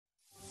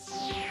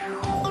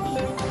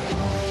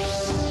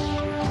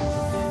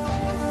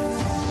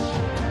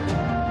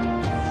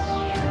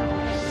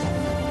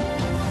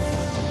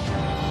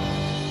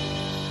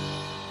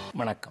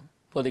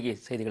பொதிகை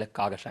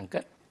செய்திகளுக்காக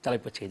சங்கர்.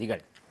 தலைப்புச்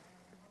செய்திகள்.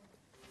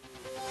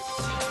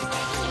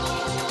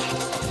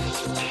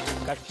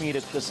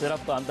 காஷ்மீருக்கு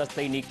சிறப்பு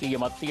அந்தஸ்தை நீக்கிய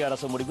மத்திய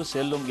அரசு முடிவு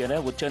செல்லும் என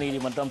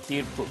உச்சநீதிமன்றம்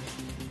தீர்ப்பு.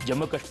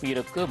 ஜம்மு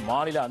காஷ்மீருக்கு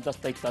மாநில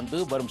அந்தஸ்தை தந்து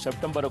வரும்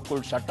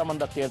செப்டம்பருக்குள்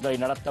சட்டமன்ற தேர்தலை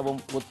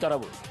நடத்தவும்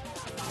உத்தரவு.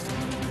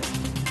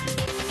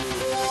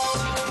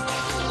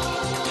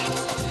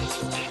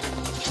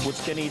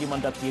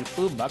 உச்சநீதிமன்ற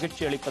தீர்ப்பு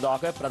மகிழ்ச்சி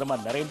அளிப்பதாக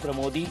பிரதமர் நரேந்திர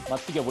மோடி,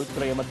 மத்திய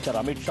உள்துறை அமைச்சர்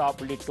அமித்ஷா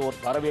உள்ளிட்டோர்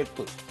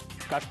வரவேற்பு.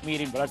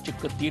 காஷ்மீரின்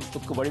வளர்ச்சிக்கு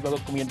தீர்ப்புக்கு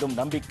வழிவகுக்கும் என்றும்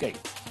நம்பிக்கை.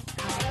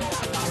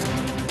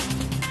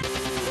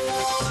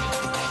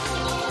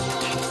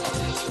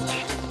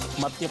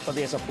 மத்திய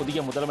பிரதேச புதிய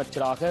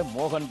முதலமைச்சராக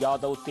மோகன்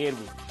யாதவ்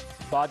தேர்வு.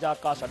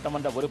 பாஜக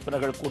சட்டமன்ற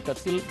உறுப்பினர்கள்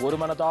கூட்டத்தில்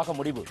ஒருமனதாக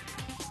முடிவு.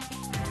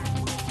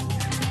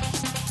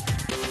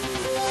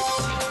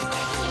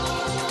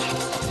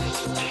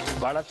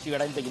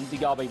 வளர்ச்சியடைந்த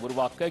இந்தியாவை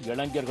உருவாக்க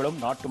இளைஞர்களும்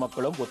நாட்டு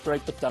மக்களும்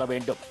ஒத்துழைப்பு தர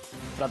வேண்டும்.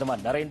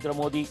 பிரதமர் நரேந்திர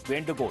மோடி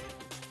வேண்டுகோள்.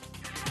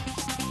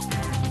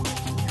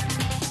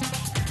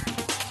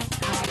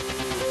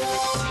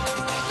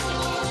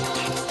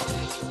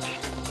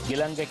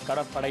 இலங்கை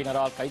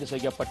கடற்படையினரால் கைது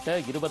செய்யப்பட்ட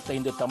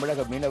 25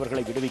 தமிழக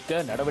மீனவர்களை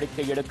விடுவிக்க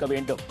நடவடிக்கை எடுக்க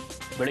வேண்டும்.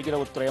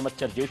 வெளியுறவுத்துறை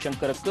அமைச்சர்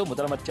ஜெய்சங்கருக்கு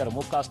முதலமைச்சர்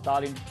மு க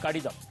ஸ்டாலின்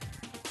கடிதம்.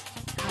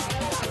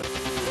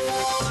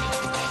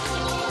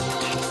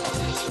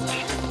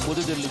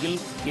 புதுதில்லியில்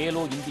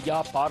கேலோ இந்தியா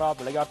பாரா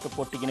விளையாட்டுப்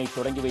போட்டியினை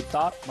தொடங்கி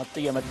வைத்தார்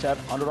மத்திய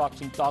அமைச்சர் அனுராக்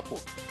சிங்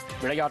தாக்கூர்.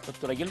 விளையாட்டுத்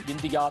துறையில்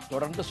இந்தியா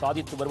தொடர்ந்து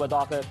சாதித்து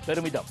வருவதாக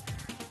பெருமிதம்.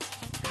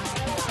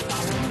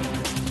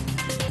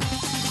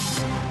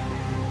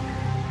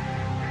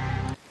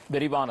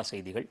 விரிவான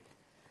செய்திகள்.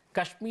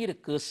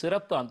 காஷ்மீருக்கு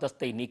சிறப்பு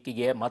அந்தஸ்தை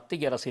நீக்கிய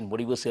மத்திய அரசின்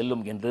முடிவு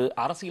செல்லும் என்று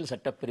அரசியல்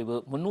சட்டப்பிரிவு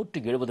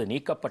 370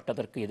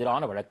 நீக்கப்பட்டதற்கு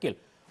எதிரான வழக்கில்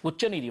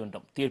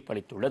உச்சநீதிமன்றம்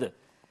தீர்ப்பளித்துள்ளது.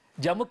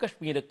 ஜம்மு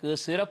காஷ்மீருக்கு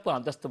சிறப்பு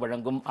அந்தஸ்து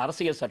வழங்கும்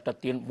அரசியல்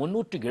சட்டத்தின்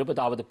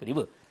 370வது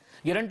பிரிவு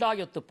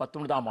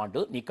 2019ஆம்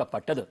ஆண்டு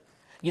நீக்கப்பட்டது.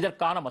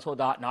 இதற்கான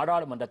மசோதா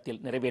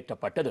நாடாளுமன்றத்தில்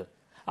நிறைவேற்றப்பட்டது.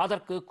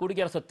 அதற்கு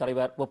குடியரசுத்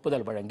தலைவர்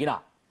ஒப்புதல்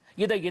வழங்கினார்.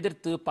 இதை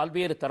எதிர்த்து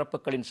பல்வேறு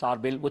தரப்புகளின்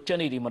சார்பில்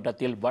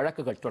உச்சநீதிமன்றத்தில்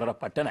வழக்குகள்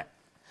தொடரப்பட்டன.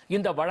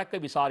 இந்த வழக்கை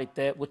விசாரித்த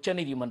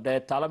உச்சநீதிமன்ற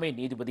தலைமை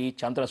நீதிபதி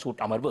சந்திரசூட்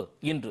அமர்வு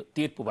இன்று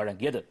தீர்ப்பு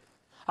வழங்கியது.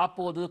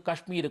 அப்போது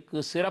காஷ்மீருக்கு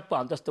சிறப்பு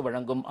அந்தஸ்து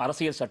வழங்கும்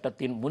அரசியல்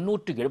சட்டத்தின்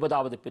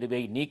 370வது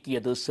பிரிவை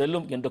நீக்கியது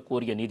செல்லும் என்று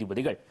கூறிய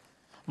நீதிபதிகள்,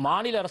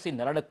 மாநில அரசின்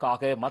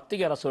நலனுக்காக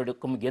மத்திய அரசு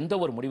எடுக்கும் எந்த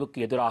ஒரு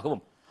முடிவுக்கு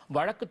எதிராகவும்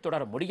வழக்கு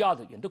தொடர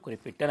முடியாது என்று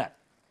குறிப்பிட்டனர்.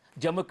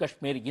 ஜம்மு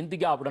காஷ்மீர்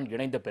இந்தியாவுடன்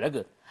இணைந்த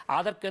பிறகு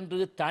அதற்கென்று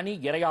தனி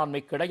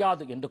இறையாண்மை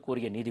கிடையாது என்று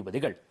கூறிய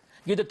நீதிபதிகள்,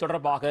 இது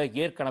தொடர்பாக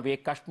ஏற்கனவே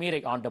காஷ்மீரை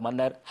ஆண்ட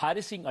மன்னர்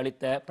ஹரிசிங்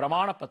அளித்த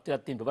பிரமாண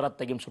பத்திரத்தின்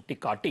விவரத்தையும்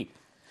சுட்டிக்காட்டி,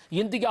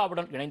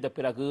 இந்தியாவுடன் இணைந்த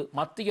பிறகு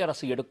மத்திய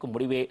அரசு எடுக்கும்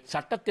முடிவே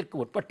சட்டத்திற்கு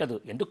உட்பட்டது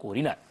என்று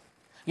கூறினர்.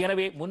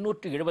 எனவே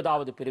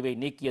 370வது பிரிவை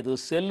நீக்கியது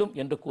செல்லும்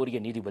என்று கூறிய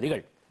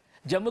நீதிபதிகள்,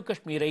 ஜம்மு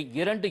காஷ்மீரை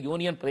 2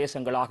 யூனியன்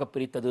பிரதேசங்களாக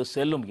பிரித்தது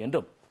செல்லும்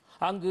என்றும்,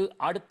 அங்கு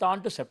அடுத்த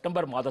ஆண்டு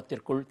செப்டம்பர்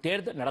மாதத்திற்குள்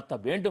தேர்தல் நடத்த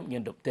வேண்டும்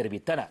என்றும்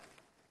தெரிவித்தனர்.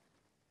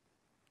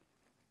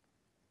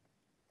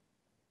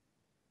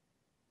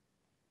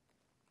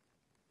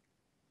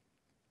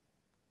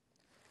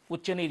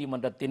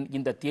 உச்சநீதிமன்றத்தின்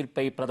இந்த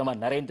தீர்ப்பை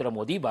பிரதமர் நரேந்திர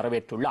மோடி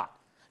வரவேற்றுள்ளார்.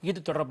 இது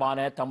தொடர்பான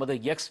தமது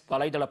எக்ஸ்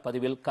வலைதள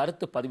பதிவில்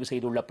கருத்து பதிவு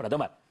செய்துள்ள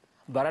பிரதமர்,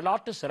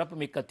 வரலாற்று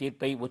சிறப்புமிக்க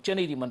தீர்ப்பை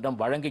உச்சநீதிமன்றம்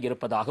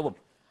வழங்கியிருப்பதாகவும்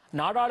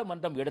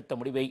நாடாளுமன்றம் எடுத்த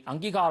முடிவை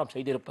அங்கீகாரம்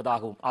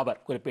செய்திருப்பதாகவும்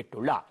அவர்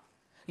குறிப்பிட்டுள்ளார்.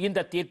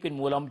 இந்த தீர்ப்பின்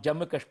மூலம்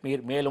ஜம்மு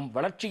காஷ்மீர் மேலும்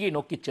வளர்ச்சியை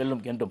நோக்கி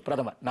செல்லும் என்றும்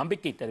பிரதமர்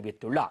நம்பிக்கை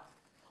தெரிவித்துள்ளார்.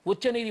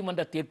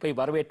 உச்சநீதிமன்ற தீர்ப்பை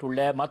வரவேற்றுள்ள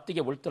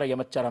மத்திய உள்துறை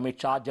அமைச்சர்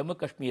அமித்ஷா, ஜம்மு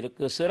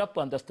காஷ்மீருக்கு சிறப்பு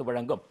அந்தஸ்து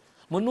வழங்கும்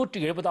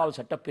 370வது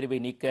சட்டப்பிரிவை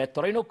நீக்க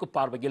தொலைநோக்கு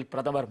பார்வையில்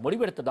பிரதமர்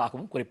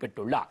முடிவெடுத்ததாகவும்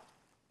குறிப்பிட்டுள்ளார்.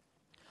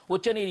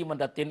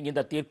 உச்சநீதிமன்றத்தின்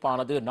இந்த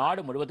தீர்ப்பானது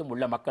நாடு முழுவதும்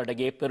உள்ள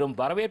மக்களிடையே பெரும்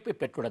வரவேற்பை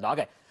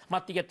பெற்றுள்ளதாக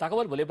மத்திய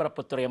தகவல்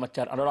ஒலிபரப்புத்துறை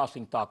அமைச்சர் அனுராக்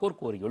சிங் தாக்கூர்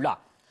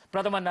கூறியுள்ளார்.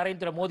 பிரதமர்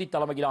நரேந்திர மோடி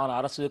தலைமையிலான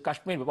அரசு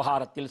காஷ்மீர்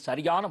விவகாரத்தில்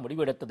சரியான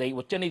முடிவெடுத்ததை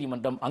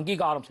உச்சநீதிமன்றம்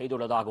அங்கீகாரம்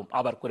செய்துள்ளதாகவும்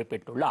அவர்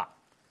குறிப்பிட்டுள்ளார்.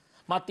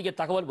 மத்திய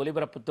தகவல்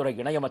ஒலிபரப்புத்துறை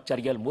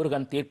இணையமைச்சர் எல்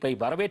முருகன் தீர்ப்பை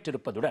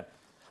வரவேற்றிருப்பதுடன்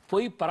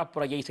பொய்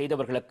பரப்புரையை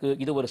செய்தவர்களுக்கு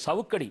இது ஒரு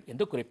சவுக்கடி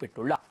என்று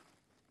குறிப்பிட்டுள்ளார்.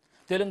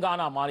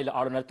 தெலுங்கானா மாநில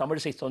ஆளுநர்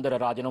தமிழிசை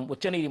சவுந்தரராஜனும்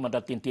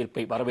உச்சநீதிமன்றத்தின்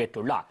தீர்ப்பை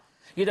வரவேற்றுள்ளார்.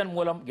 இதன்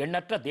மூலம்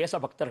எண்ணற்ற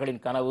தேசபக்தர்களின்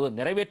கனவு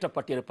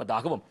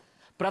நிறைவேற்றப்பட்டிருப்பதாகவும்,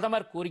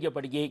 பிரதமர்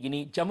கூறியபடியே இனி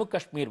ஜம்மு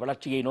காஷ்மீர்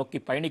வளர்ச்சியை நோக்கி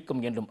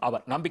பயணிக்கும் என்றும்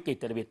அவர் நம்பிக்கை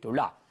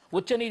தெரிவித்துள்ளார்.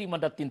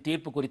 உச்சநீதிமன்றத்தின்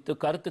தீர்ப்பு குறித்து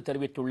கருத்து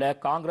தெரிவித்துள்ள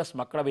காங்கிரஸ்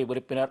மக்களவை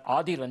உறுப்பினர்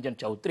ஆதிர் ரஞ்சன்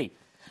சௌத்ரி,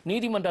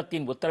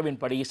 நீதிமன்றத்தின்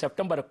உத்தரவின்படி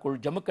செப்டம்பருக்குள்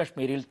ஜம்மு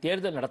காஷ்மீரில்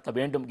தேர்தல் நடத்த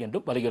வேண்டும்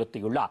என்றும்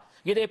வலியுறுத்தியுள்ளார்.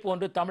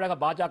 இதேபோன்று தமிழக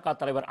பாஜக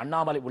தலைவர்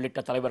அண்ணாமலை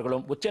உள்ளிட்ட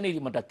தலைவர்களும்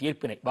உச்சநீதிமன்ற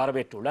தீர்ப்பினை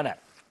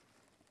வரவேற்றுள்ளனர்.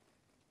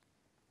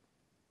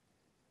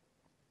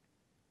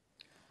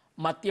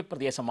 மத்திய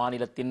பிரதேச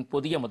மாநிலத்தின்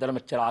புதிய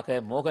முதலமைச்சராக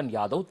மோகன்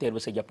யாதவ்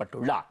தேர்வு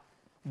செய்யப்பட்டுள்ளார்.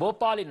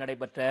 போபாலில்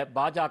நடைபெற்ற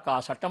பாஜக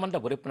சட்டமன்ற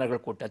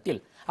உறுப்பினர்கள் கூட்டத்தில்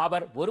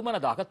அவர்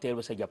ஒருமனதாக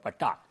தேர்வு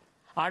செய்யப்பட்டார்.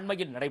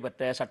 அண்மையில்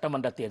நடைபெற்ற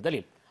சட்டமன்ற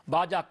தேர்தலில்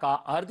பாஜக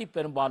அறுதி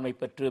பெரும்பான்மை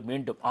பெற்று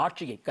மீண்டும்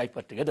ஆட்சியை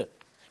கைப்பற்றியது.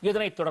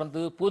 இதனைத்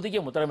தொடர்ந்து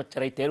புதிய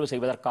முதலமைச்சரை தேர்வு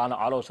செய்வதற்கான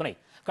ஆலோசனை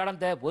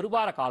கடந்த ஒரு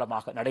வார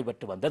காலமாக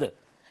நடைபெற்று வந்தது.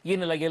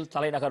 இந்நிலையில்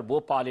தலைநகர்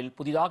போபாலில்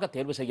புதிதாக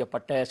தேர்வு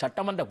செய்யப்பட்ட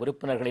சட்டமன்ற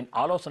உறுப்பினர்களின்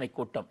ஆலோசனைக்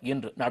கூட்டம்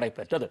இன்று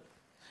நடைபெற்றது.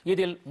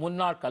 இதில்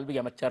முன்னாள் கல்வி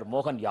அமைச்சர்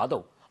மோகன்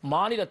யாதவ்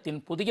மாநிலத்தின்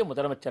புதிய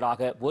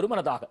முதலமைச்சராக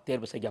ஒருமனதாக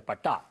தேர்வு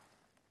செய்யப்பட்டார்.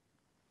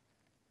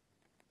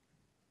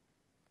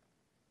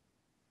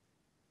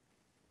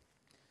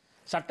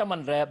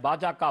 சட்டமன்ற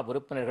பாஜக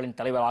உறுப்பினர்களின்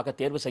தலைவராக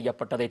தேர்வு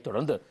செய்யப்பட்டதைத்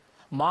தொடர்ந்து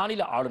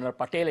மாநில ஆளுநர்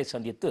பட்டேலை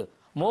சந்தித்து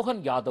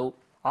மோகன் யாதவ்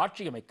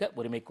ஆட்சியமைக்க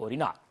உரிமை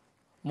கோரினார்.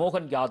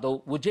 மோகன் யாதவ்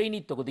உஜ்ஜயினி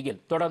தொகுதியில்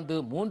தொடர்ந்து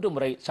 3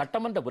 முறை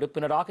சட்டமன்ற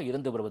உறுப்பினராக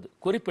இருந்து வருவது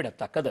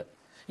குறிப்பிடத்தக்கது.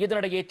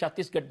 இதனிடையே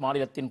சத்தீஸ்கட்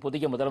மாநிலத்தின்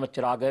புதிய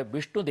முதலமைச்சராக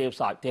விஷ்ணு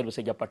தேவ்சாய் தேர்வு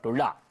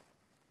செய்யப்பட்டுள்ளார்.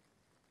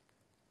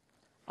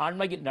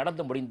 அண்மையில்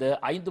நடந்து முடிந்த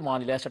 5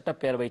 மாநில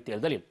சட்டப்பேரவை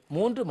தேர்தலில்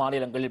 3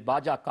 மாநிலங்களில்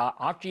பாஜக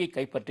ஆட்சியை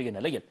கைப்பற்றிய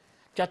நிலையில்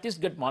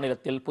சத்தீஸ்கட்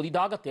மாநிலத்தில்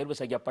புதிதாக தேர்வு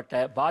செய்யப்பட்ட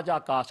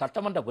பாஜக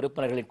சட்டமன்ற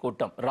உறுப்பினர்களின்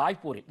கூட்டம்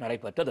ராய்ப்பூரில்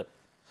நடைபெற்றது.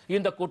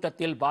 இந்த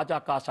கூட்டத்தில்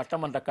பாஜக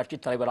சட்டமன்ற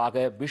கட்சித்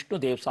தலைவராக விஷ்ணு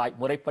தேவ்சாய்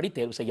முறைப்படி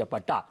தேர்வு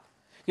செய்யப்பட்டார்.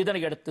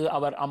 இதனையடுத்து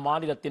அவர்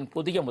அம்மாநிலத்தின்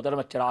புதிய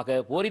முதலமைச்சராக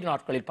ஓரிரு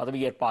நாட்களில்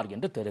பதவியேற்பார்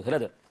என்று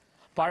தெரிகிறது.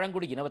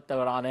 பழங்குடி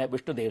இனத்தவரான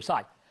விஷ்ணு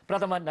தேவ்சாய்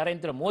பிரதமர்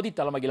நரேந்திர மோடி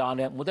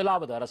தலைமையிலான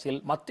முதலாவது அரசில்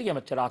மத்திய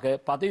அமைச்சராக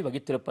பதவி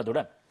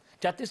வகித்திருப்பதுடன்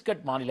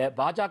சத்தீஸ்கட் மாநில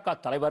பாஜக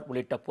தலைவர்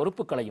உள்ளிட்ட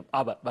பொறுப்புகளையும்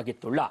அவர்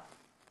வகித்துள்ளார்.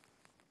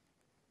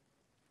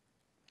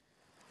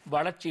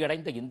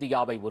 வளர்ச்சியடைந்த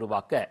இந்தியாவை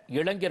உருவாக்க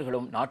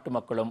இளைஞர்களும் நாட்டு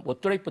மக்களும்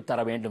ஒத்துழைப்பு தர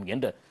வேண்டும்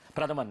என்று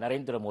பிரதமர்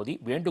நரேந்திர மோடி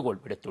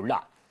வேண்டுகோள்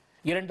விடுத்துள்ளார்.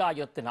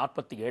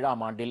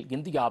 2047ஆம் ஆண்டில்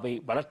இந்தியாவை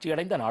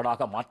வளர்ச்சியடைந்த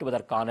நாடாக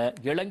மாற்றுவதற்கான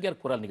இளைஞர்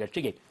குரல்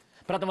நிகழ்ச்சியை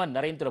பிரதமர்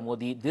நரேந்திர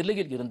மோடி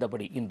தில்லியில்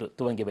இருந்தபடி இன்று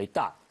துவங்கி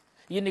வைத்தார்.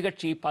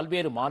 இந்நிகழ்ச்சி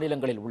பல்வேறு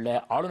மாநிலங்களில் உள்ள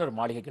ஆளுநர்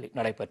மாளிகைகளில்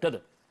நடைபெற்றது.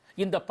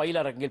 இந்த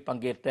பயிலரங்கில்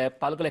பங்கேற்ற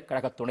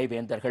பல்கலைக்கழக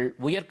துணைவேந்தர்கள்,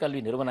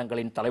 உயர்கல்வி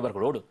நிறுவனங்களின்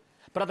தலைவர்களோடு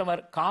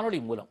பிரதமர்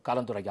காணொலி மூலம்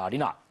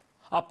கலந்துரையாடினார்.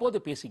 அப்போது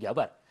பேசிய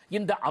அவர்,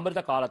 இந்த அமிர்த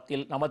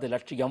காலத்தில் நமது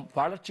லட்சியம்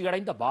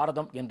வளர்ச்சியடைந்த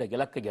பாரதம் என்ற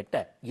இலக்கை எட்ட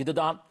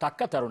இதுதான்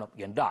தக்க தருணம்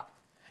என்றார்.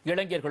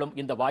 இளைஞர்களும்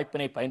இந்த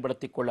வாய்ப்பினை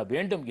பயன்படுத்திக் கொள்ள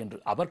வேண்டும் என்று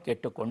அவர்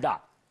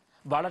கேட்டுக்கொண்டார்.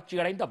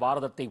 வளர்ச்சியடைந்த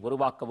பாரதத்தை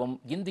உருவாக்கவும்,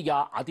 இந்தியா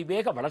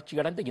அதிவேக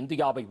வளர்ச்சியடைந்த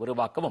இந்தியாவை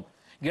உருவாக்கவும்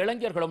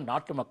இளைஞர்களும்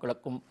நாட்டு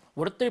மக்களுக்கும்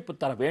ஒத்துழைப்பு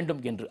தர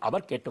வேண்டும் என்று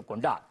அவர்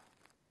கேட்டுக்கொண்டார்.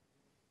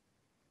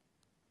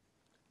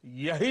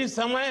 यही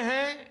समय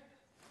है,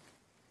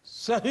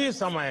 सही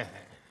समय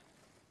है.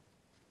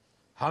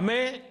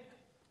 हमें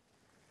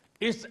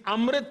इस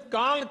अमृत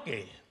काल के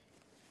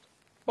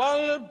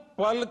पल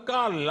पल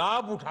का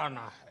लाभ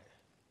उठाना है.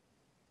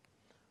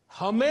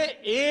 हमें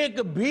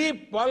एक भी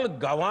पल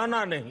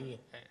गंवाना नहीं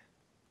है.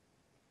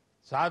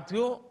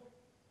 साथियों,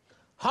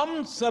 हम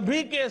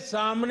सभी के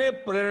सामने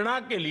प्रेरणा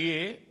के लिए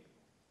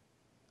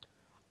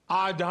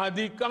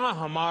आजादी का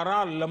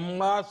हमारा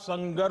लंबा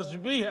संघर्ष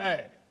भी है.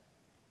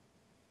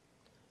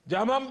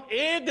 जब हम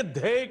एक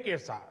ध्येय के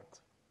साथ,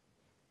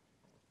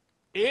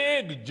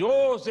 एक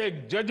जोश, एक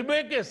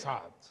जज्बे के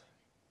साथ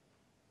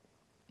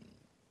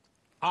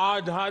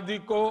आजादी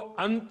को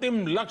अंतिम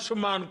लक्ष्य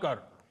मानकर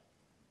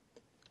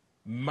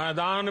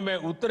मैदान में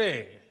उतरे,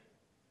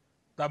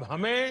 तब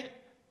हमें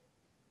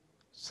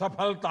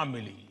सफलता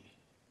मिली.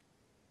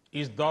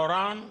 इस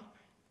दौरान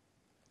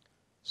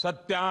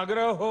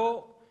सत्याग्रह हो,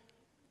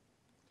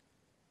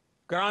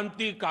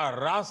 क्रांति का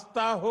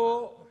रास्ता हो,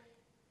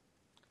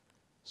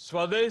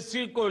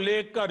 स्वदेशी को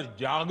लेकर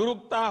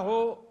जागरूकता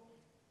हो,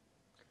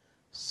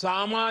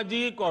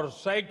 सामाजिक और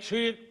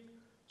शैक्षिक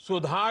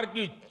सुधार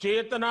की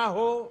चेतना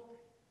हो,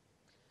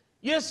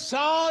 ये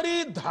सारी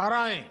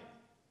धाराएं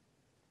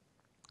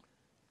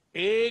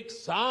एक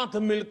साथ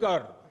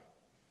मिलकर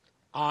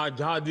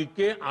आजादी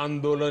के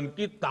आंदोलन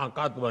की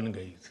ताकत बन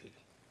गई थी.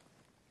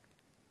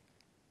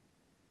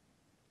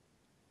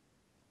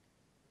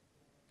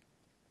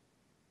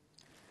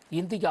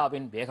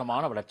 இந்தியாவின்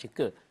வேகமான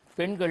வளர்ச்சிக்கு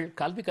பெண்கள்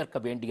கல்வி கற்க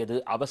வேண்டியது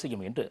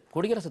அவசியம் என்று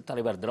குடியரசுத்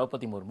தலைவர்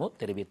திரௌபதி முர்மு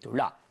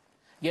தெரிவித்துள்ளார்.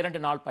 2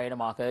 நாள்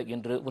பயணமாக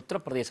இன்று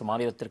உத்தரப்பிரதேச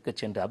மாநிலத்திற்கு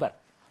சென்ற அவர்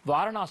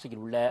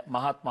வாரணாசியில் உள்ள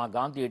மகாத்மா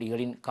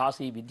காந்தியடிகளின்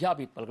காசி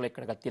வித்யாபீட்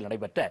பல்கலைக்கழகத்தில்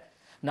நடைபெற்ற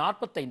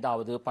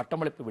 45வது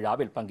பட்டமளிப்பு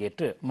விழாவில்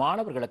பங்கேற்று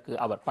மாணவர்களுக்கு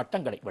அவர்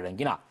பட்டங்களை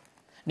வழங்கினார்.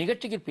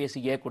 நிகழ்ச்சியில்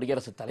பேசிய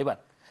குடியரசுத்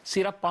தலைவர்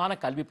சிறப்பான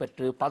கல்வி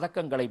பெற்று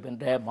பதக்கங்களை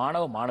வென்ற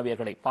மாணவ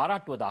மாணவியர்களை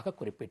பாராட்டுவதாக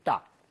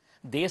குறிப்பிட்டார்.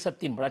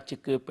 தேசத்தின்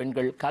வளர்ச்சிக்கு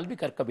பெண்கள் கல்வி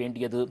கற்க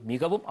வேண்டியது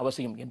மிகவும்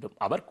அவசியம் என்றும்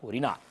அவர்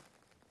கூறினார்.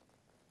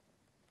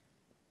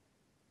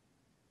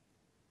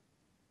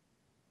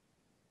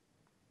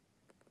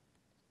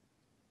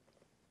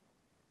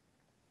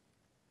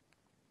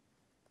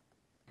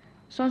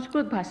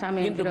 संस्कृत भाषा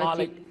में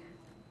विरचित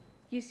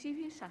किसी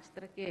भी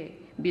शास्त्र के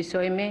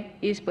विषय में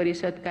इस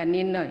परिषद का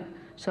निर्णय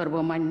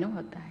सर्वमान्य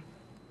होता है.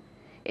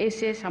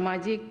 ऐसे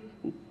सामाजिक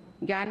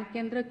ज्ञान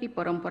केंद्र की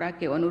परंपरा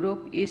के अनुरूप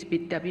इस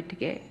विद्यापीठ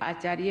के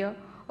आचार्य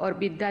और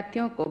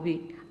विद्यार्थियों को भी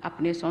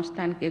अपने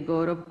संस्थान के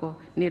गौरव को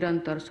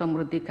निरंतर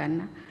समृद्धि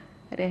करना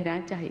रहना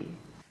चाहिए.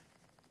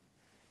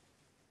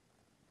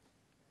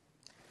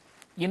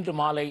 இன்று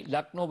மாலை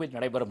லக்னோவில்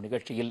நடைபெறும்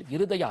நிகழ்ச்சியில்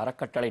இருதய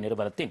அறக்கட்டளை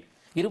நிறுவனத்தின்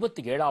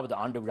 27வது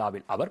ஆண்டு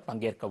விழாவில் அவர்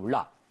பங்கேற்க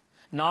உள்ளார்.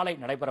 நாளை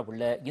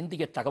நடைபெறவுள்ள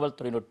இந்திய தகவல்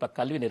தொழில்நுட்ப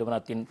கல்வி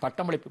நிறுவனத்தின்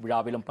பட்டமளிப்பு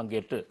விழாவிலும்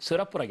பங்கேற்று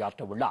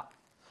சிறப்புரையாற்ற உள்ளார்.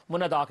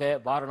 முன்னதாக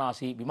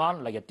வாரணாசி விமான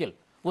நிலையத்தில்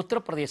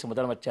உத்தரப்பிரதேச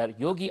முதலமைச்சர்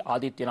யோகி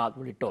ஆதித்யநாத்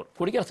உள்ளிட்டோர்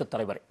குடியரசுத்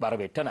தலைவரை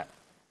வரவேற்றனர்.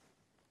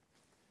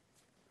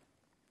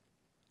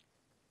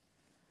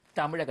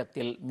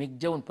 தமிழகத்தில்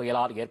மிக்ஜவுன்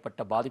புயலால்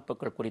ஏற்பட்ட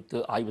பாதிப்புகள் குறித்து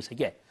ஆய்வு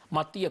செய்ய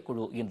மத்திய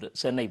குழு இன்று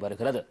சென்னை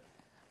வருகிறது.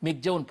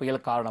 மிக்ஜவுன்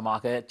புயல்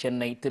காரணமாக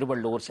சென்னை,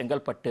 திருவள்ளூர்,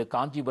 செங்கல்பட்டு,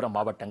 காஞ்சிபுரம்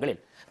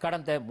மாவட்டங்களில்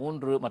கடந்த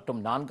 3 மற்றும்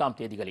 4ஆம்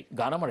தேதிகளில்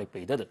கனமழை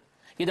பெய்தது.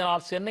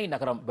 இதனால் சென்னை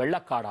நகரம்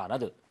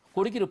வெள்ளக்காடானது.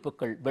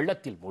 குடியிருப்புகள்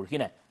வெள்ளத்தில்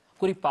மூழ்கின.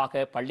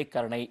 குறிப்பாக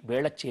பள்ளிக்கரணை,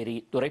 வேளச்சேரி,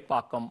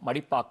 துரைப்பாக்கம்,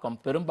 மடிப்பாக்கம்,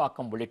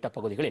 பெரும்பாக்கம் உள்ளிட்ட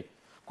பகுதிகளில்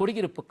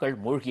குடியிருப்புகள்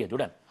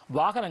மூழ்கியதுடன்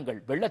வாகனங்கள்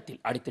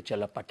வெள்ளத்தில் அடித்துச்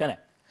செல்லப்பட்டன.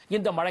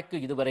 இந்த மழைக்கு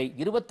இதுவரை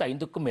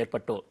 25க்கும்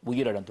மேற்பட்டோர்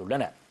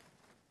உயிரிழந்துள்ளனர்.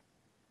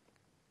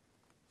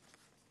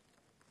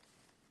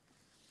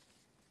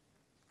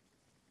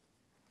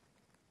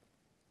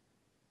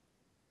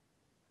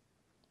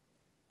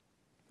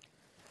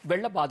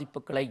 வெள்ள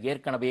பாதிப்புகளை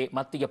ஏற்கனவே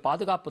மத்திய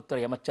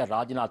பாதுகாப்புத்துறை அமைச்சர்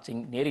ராஜ்நாத்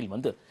சிங் நேரில்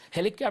வந்து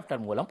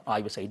ஹெலிகாப்டர் மூலம்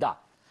ஆய்வு செய்தார்.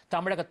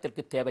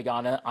 தமிழகத்திற்கு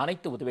தேவையான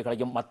அனைத்து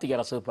உதவிகளையும் மத்திய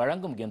அரசு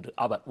வழங்கும் என்று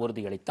அவர்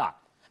உறுதியளித்தார்.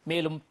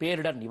 மேலும்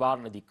பேரிடர்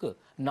நிவாரண நிதிக்கு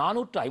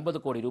 450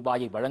 கோடி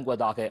ரூபாயை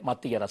வழங்குவதாக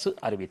மத்திய அரசு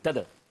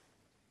அறிவித்தது.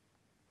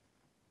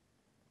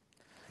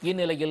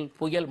 இந்நிலையில்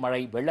புயல்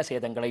மழை வெள்ள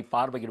சேதங்களை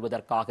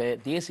பார்வையிடுவதற்காக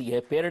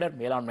தேசிய பேரிடர்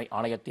மேலாண்மை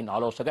ஆணையத்தின்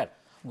ஆலோசகர்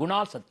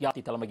குணால்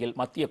சத்யார்த்தி தலைமையில்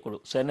மத்திய குழு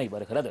சென்னை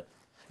வருகிறது.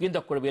 இந்த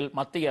குழுவில்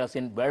மத்திய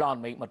அரசின்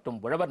வேளாண்மை மற்றும்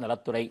உழவர்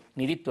நலத்துறை,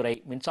 நிதித்துறை,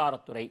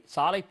 மின்சாரத்துறை,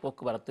 சாலை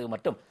போக்குவரத்து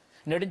மற்றும்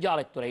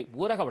நெடுஞ்சாலைத்துறை,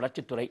 ஊரக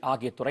வளர்ச்சித்துறை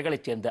ஆகிய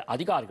துறைகளைச் சேர்ந்த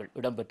அதிகாரிகள்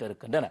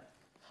இடம்பெற்றிருக்கின்றனர்.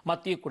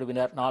 மத்திய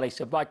குழுவினர் நாளை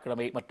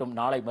செவ்வாய்க்கிழமை மற்றும்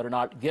நாளை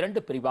மறுநாள்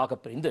 2 பிரிவாக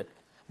பிரிந்து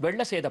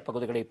வெள்ள சேத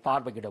பகுதிகளை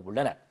பார்வையிட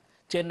உள்ளனர்.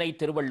 சென்னை,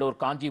 திருவள்ளூர்,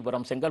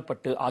 காஞ்சிபுரம்,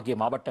 செங்கல்பட்டு ஆகிய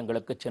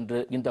மாவட்டங்களுக்கு சென்று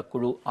இந்த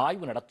குழு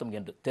ஆய்வு நடத்தும்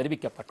என்று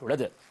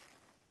தெரிவிக்கப்பட்டுள்ளது.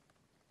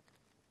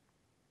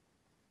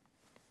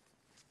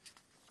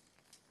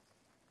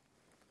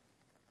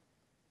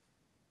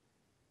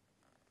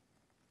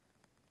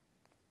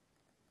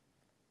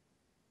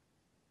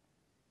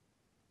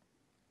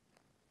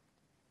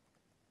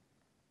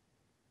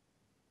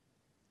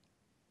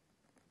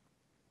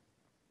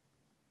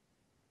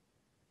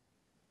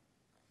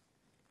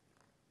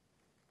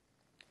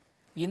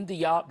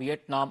 இந்தியா,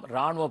 வியட்நாம்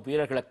ராணுவ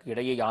வீரர்களுக்கு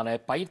இடையேயான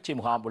பயிற்சி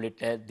முகாம்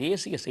உள்ளிட்ட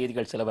தேசிய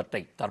செய்திகள்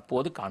சிலவற்றை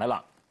தற்போது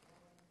காணலாம்.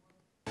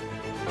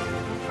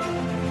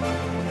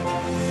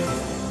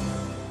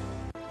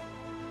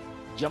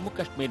 ஜம்மு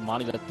காஷ்மீர்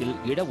மாநிலத்தில்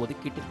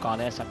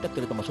இடஒதுக்கீட்டிற்கான சட்ட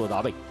திருத்த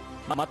மசோதாவை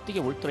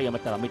மத்திய உள்துறை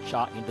அமைச்சர்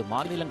அமித்ஷா இன்று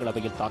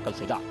மாநிலங்களவையில் தாக்கல்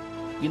செய்தார்.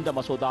 இந்த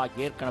மசோதா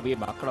ஏற்கனவே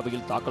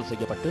மக்களவையில் தாக்கல்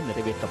செய்யப்பட்டு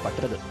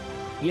நிறைவேற்றப்பட்டது.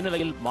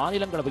 இந்நிலையில்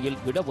மாநிலங்களவையில்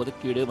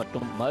இடஒதுக்கீடு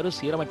மற்றும்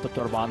மறுசீரமைப்பு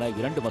தொடர்பான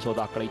 2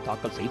 மசோதாக்களை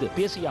தாக்கல் செய்து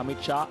பேசிய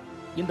அமித்ஷா,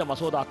 இந்த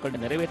மசோதாக்கள்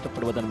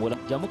நிறைவேற்றப்படுவதன்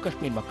மூலம் ஜம்மு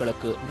காஷ்மீர்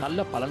மக்களுக்கு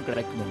நல்ல பலன்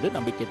கிடைக்கும் என்று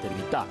நம்பிக்கை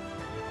தெரிவித்தார்.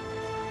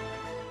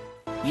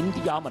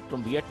 இந்தியா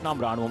மற்றும்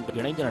வியட்நாம் ராணுவம்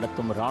இணைந்து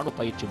நடத்தும் ராணுவ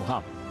பயிற்சி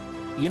முகாம்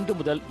இன்று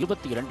முதல்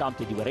 22ஆம்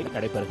தேதி வரை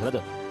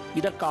நடைபெறுகிறது.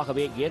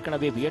 இதற்காகவே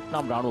ஏற்கனவே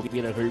வியட்நாம் ராணுவ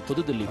வீரர்கள்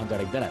புதுதில்லி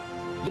வந்தடைந்தனர்.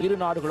 இரு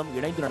நாடுகளும்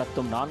இணைந்து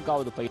நடத்தும்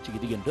 4வது பயிற்சி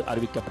இது என்று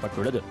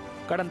அறிவிக்கப்பட்டுள்ளது.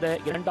 கடந்த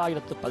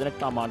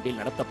 2018ஆம் ஆண்டில்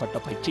நடத்தப்பட்ட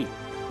பயிற்சி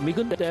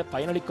மிகுந்த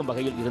பயனளிக்கும்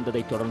வகையில்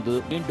இருந்ததை தொடர்ந்து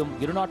மீண்டும்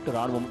இருநாட்டு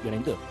ராணுவம்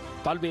இணைந்து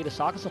பல்வேறு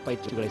சாகச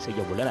பயிற்சிகளை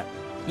செய்ய உள்ளன.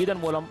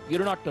 இதன் மூலம்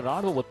இருநாட்டு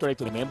ராணுவ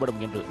ஒத்துழைப்பு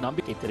மேம்படும் என்று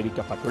நம்பிக்கை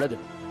தெரிவிக்கப்பட்டுள்ளது.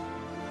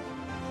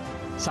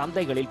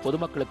 சந்தைகளில்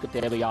பொதுமக்களுக்கு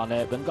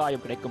தேவையான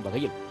வெங்காயம் கிடைக்கும்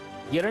வகையில்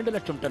 2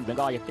 லட்சம் டன்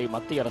வெங்காயத்தை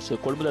மத்திய அரசு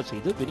கொள்முதல்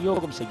செய்து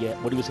விநியோகம் செய்ய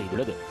முடிவு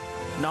செய்துள்ளது.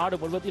 நாடு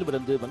முழுவதிலும்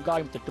இருந்து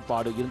வெங்காயம்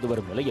தட்டுப்பாடு இருந்து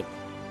வரும் நிலையில்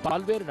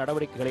பல்வேறு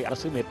நடவடிக்கைகளை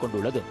அரசு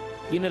மேற்கொண்டுள்ளது.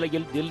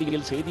 இந்நிலையில்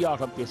தில்லியில்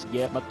செய்தியாளர்களிடம்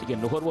பேசிய மத்திய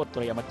நுகர்வோர்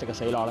துறை அமைச்சக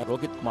செயலாளர்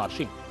ரோஹித் குமார்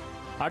சிங்,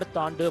 அடுத்த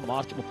ஆண்டு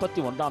மார்ச்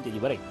 31ஆம் தேதி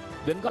வரை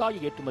வெங்காய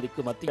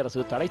ஏற்றுமதிக்கு மத்திய அரசு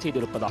தடை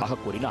செய்திருப்பதாக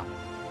கூறினார்.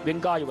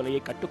 வெங்காய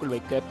விலையை கட்டுக்குள்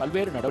வைக்க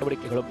பல்வேறு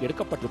நடவடிக்கைகளும்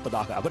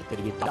எடுக்கப்பட்டிருப்பதாக அவர்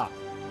தெரிவித்தார்.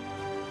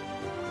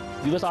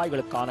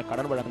 விவசாயிகளுக்கான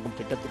கடன் வழங்கும்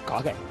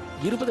திட்டத்திற்காக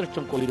 20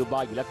 லட்சம் கோடி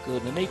ரூபாய் இலக்கு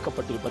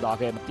நிர்ணயிக்கப்பட்டிருப்பதாக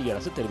மத்திய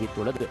அரசு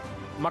தெரிவித்துள்ளது.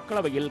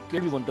 மக்களவையில்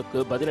கேள்வி ஒன்றுக்கு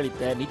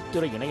பதிலளித்த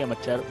நிதித்துறை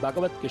இணையமைச்சர்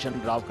பகவத்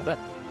கிஷன் ராவ்கர்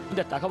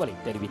இந்த தகவலை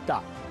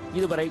தெரிவித்தார்.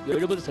 இதுவரை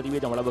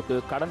 70% அளவுக்கு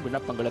கடன்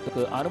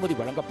விண்ணப்பங்களுக்கு அனுமதி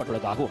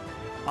வழங்கப்பட்டுள்ளதாகவும்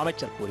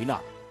அமைச்சர்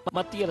கூறினார்.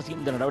 மத்திய அரசின்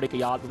இந்த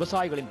நடவடிக்கையால்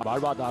விவசாயிகளின்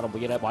வாழ்வாதாரம்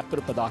உயர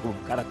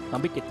வாய்ப்பிருப்பதாகவும் கரத்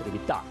நம்பிக்கை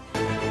தெரிவித்தார்.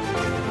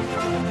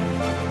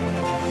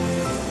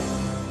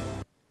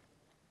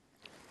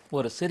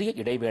 ஒரு சிறிய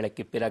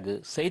இடைவேளைக்கு பிறகு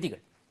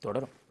செய்திகள்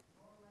தொடரும்.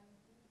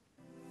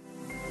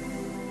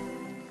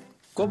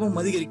 கோபம்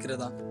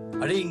அதிகரிக்கிறதா?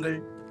 அழையுங்கள்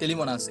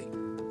டெலிமனாசை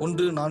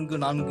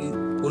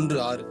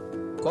 144416.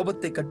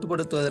 கோபத்தை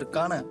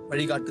கட்டுப்படுத்துவதற்கான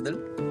வழிகாட்டுதல்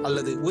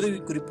அல்லது உதவி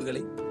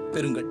குறிப்புகளை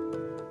பெறுங்கள்.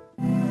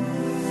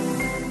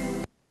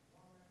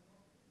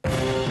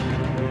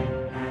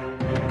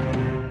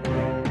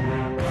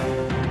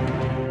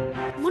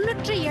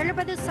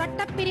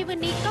 சட்டப்பிரிவு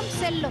நீக்கம்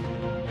செல்லும்.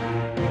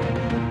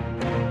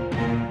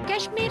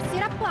 காஷ்மீர்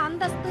சிறப்பு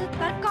அந்தஸ்து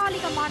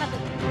தற்காலிகமானது.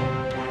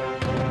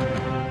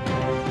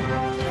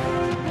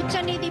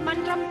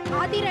 உச்சநீதிமன்றம்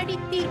அதிரடி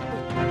தீர்ப்பு.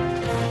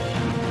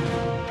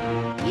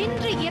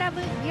 இன்று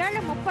இரவு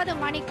 7:30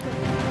 மணிக்கு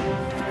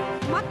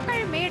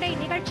மக்கள் மேடை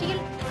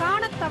நிகழ்ச்சியில்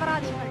காணத்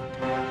தவறாதீர்கள்.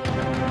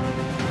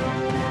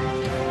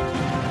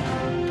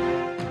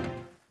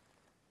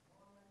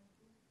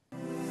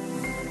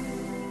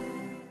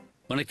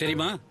 உனக்கு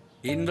தெரியுமா,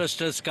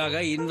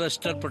 இன்வெஸ்டர்ஸ்க்காக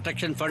இன்வெஸ்டர்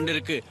ப்ரொடெக்ஷன் ஃபண்ட்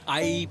இருக்கு,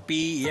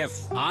 IPF.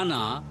 ஆனா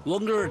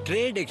உங்களோட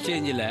ட்ரேட்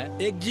எக்ஸ்சேஞ்சில்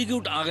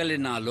எக்ஸிக்யூட்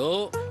ஆகலைனாலோ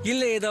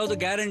இல்ல ஏதாவது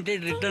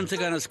கேரண்டட்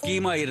ரிட்டர்ன்ஸுக்கான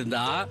ஸ்கீமா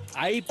இருந்தா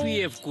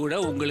IPF கூட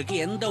உங்களுக்கு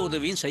எந்த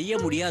உதவியும் செய்ய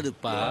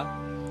முடியாதுப்பா.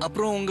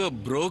 அப்புறம் உங்க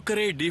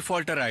புரோக்கரே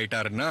டிஃபால்டர்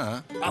ஆயிட்டாருன்னா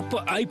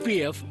அப்ப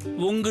IPF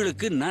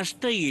உங்களுக்கு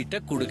நஷ்ட ஈட்ட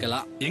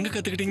கொடுக்கலாம். எங்க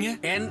கத்துக்கிட்டீங்க?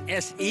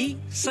 NSE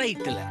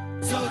சைட்ல.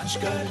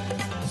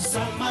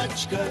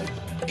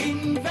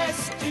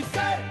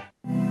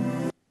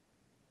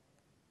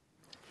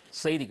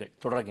 செய்திகள்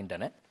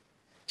தொடர்கின்றன.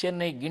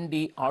 சென்னை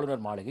கிண்டி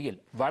ஆளுநர் மாளிகையில்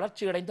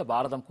வளர்ச்சியடைந்த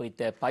பாரதம்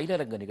குறித்த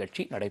பயிலரங்கு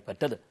நிகழ்ச்சி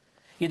நடைபெற்றது.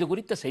 இது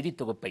குறித்த செய்தி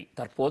தொகுப்பை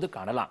தற்போது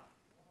காணலாம்.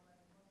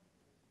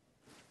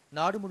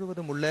 நாடு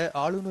முழுவதும் உள்ள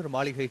ஆளுநர்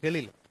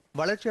மாளிகைகளில்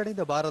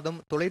வளர்ச்சியடைந்த பாரதம்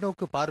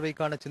தொலைநோக்கு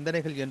பார்வைக்கான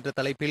சிந்தனைகள் என்ற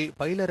தலைப்பில்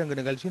பயிலரங்கு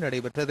நிகழ்ச்சி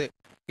நடைபெற்றது.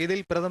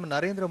 இதில் பிரதமர்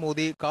நரேந்திர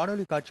மோடி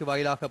காணொலி காட்சி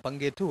வாயிலாக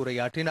பங்கேற்று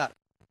உரையாற்றினார்.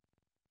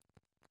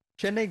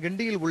 சென்னை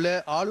கிண்டியில் உள்ள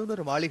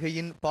ஆளுநர்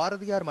மாளிகையின்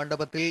பாரதியார்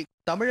மண்டபத்தில்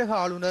தமிழக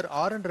ஆளுநர்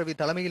RN ரவி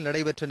தலைமையில்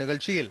நடைபெற்ற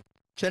நிகழ்ச்சியில்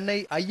சென்னை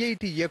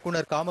IIT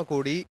இயக்குனர்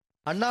காமகோடி,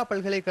 அண்ணா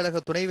பல்கலைக்கழக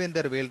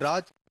துணைவேந்தர்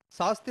வேல்ராஜ்,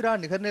 சாஸ்திரா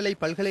நிகர்நிலை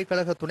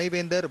பல்கலைக்கழக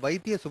துணைவேந்தர்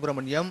வைத்திய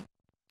சுப்பிரமணியம்,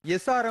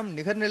 SRM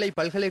நிகர்நிலை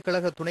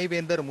பல்கலைக்கழக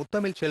துணைவேந்தர்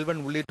முத்தமிழ்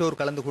செல்வன் உள்ளிட்டோர்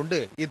கலந்து கொண்டு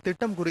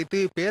இத்திட்டம்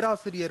குறித்து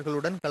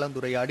பேராசிரியர்களுடன்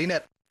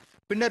கலந்துரையாடினர்.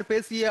 பின்னர்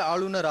பேசிய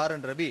ஆளுநர்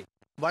RN ரவி,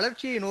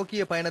 வளர்ச்சியை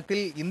நோக்கிய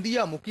பயணத்தில்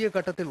இந்தியா முக்கிய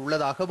கட்டத்தில்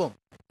உள்ளதாகவும்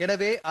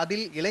எனவே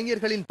அதில்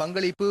இளைஞர்களின்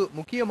பங்களிப்பு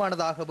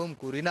முக்கியமானதாகவும்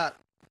கூறினார்.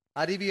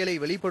 அறிவியலை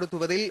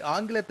வெளிப்படுத்துவதில்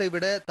ஆங்கிலத்தை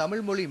விட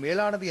தமிழ் மொழி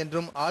மேலானது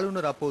என்றும்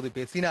ஆளுநர் அப்போது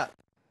பேசினார்.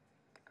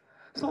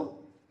 So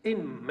in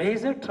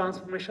major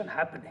transformation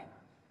happening,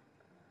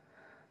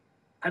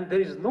 and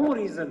there is no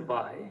reason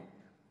why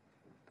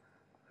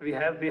we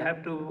have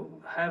to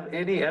have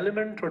any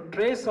element or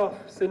trace of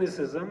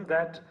cynicism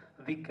that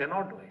we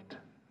cannot do it.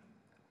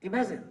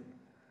 Imagine,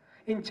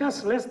 in just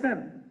less than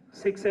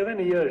 6-7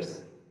 years,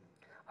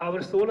 our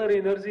solar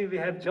energy we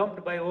have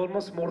jumped by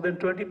almost more than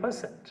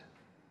 20%.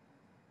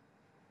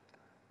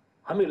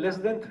 I mean, less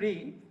than 3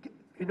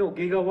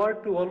 gigawatt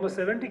to almost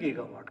 70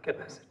 gigawatt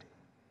capacity.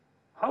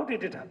 How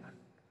did it happen?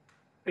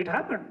 It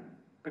happened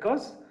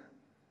because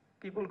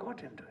people got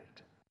into it.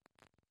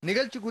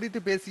 நிகழ்ச்சி குறித்து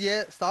பேசிய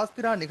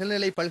சாஸ்திரா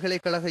நிகழ்நிலை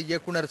பல்கலைக்கழக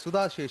இயக்குனர்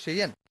சுதா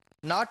சேஷையன்,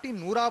 நாட்டின்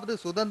 100வது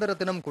சுதந்திர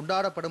தினம்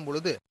கொண்டாடப்படும்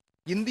பொழுது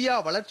இந்தியா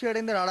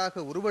வளர்ச்சியடைந்த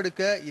நாடாக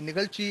உருவெடுக்க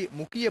இந்நிகழ்ச்சி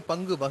முக்கிய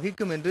பங்கு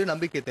வகிக்கும் என்று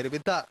நம்பிக்கை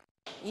தெரிவித்தார்.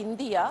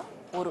 இந்தியா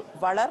ஒரு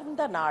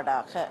வளர்ந்த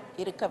நாடாக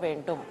இருக்க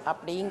வேண்டும்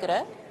அப்படிங்கிற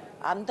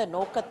அந்த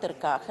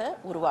நோக்கத்திற்காக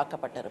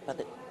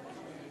உருவாக்கப்பட்டிருப்பது.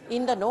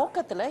 இந்த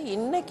நோக்கத்தில்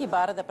இன்னைக்கு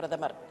பாரத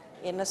பிரதமர்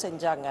என்ன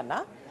செஞ்சாங்கன்னா,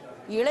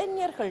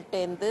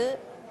 இளைஞர்கள்டேந்து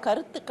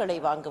கருத்துக்களை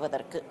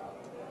வாங்குவதற்கு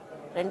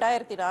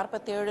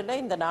 2047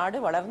 இந்த நாடு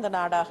வளர்ந்த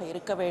நாடாக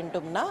இருக்க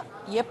வேண்டும்னா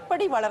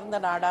எப்படி வளர்ந்த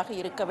நாடாக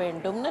இருக்க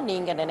வேண்டும்னு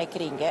நீங்கள்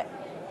நினைக்கிறீங்க,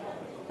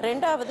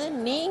 ரெண்டாவது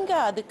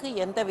நீங்கள் அதுக்கு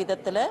எந்த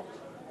விதத்தில்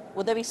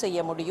உதவி செய்ய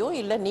முடியும்,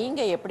 இல்லை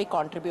நீங்கள் எப்படி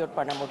கான்ட்ரிபியூட்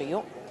பண்ண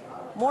முடியும்,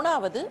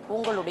 மூணாவது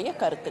உங்களுடைய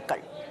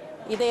கருத்துக்கள்,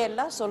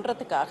 இதையெல்லாம்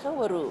சொல்கிறதுக்காக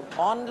ஒரு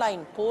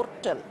ஆன்லைன்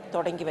போர்ட்டல்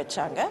தொடங்கி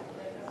வச்சாங்க.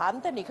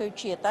 அந்த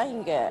நிகழ்ச்சியை தான்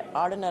இங்கே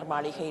ஆளுநர்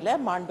மாளிகையில்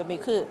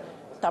மாண்புமிகு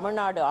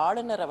தமிழ்நாடு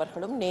ஆளுநர்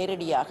அவர்களும்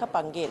நேரடியாக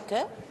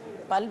பங்கேற்க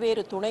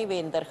பல்வேறு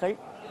துணைவேந்தர்கள்,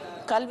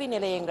 கல்வி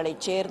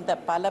நிலையங்களைச் சேர்ந்த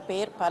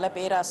பல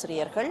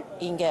பேராசிரியர்கள்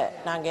இங்கே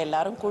நாங்கள்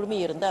எல்லாரும் குழுமி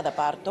இருந்து அதை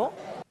பார்த்தோம்.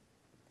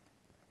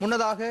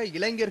 முன்னதாக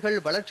இளைஞர்கள்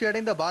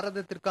வளர்ச்சியடைந்த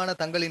பாரதத்திற்கான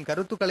தங்களின்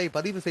கருத்துக்களை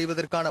பதிவு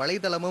செய்வதற்கான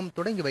வலைதளமும்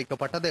தொடங்கி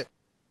வைக்கப்பட்டது.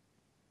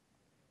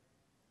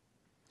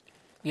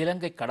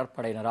 இலங்கை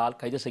கடற்படையினரால்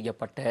கைது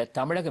செய்யப்பட்ட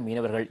தமிழக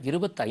மீனவர்கள்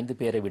 25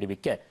 பேரை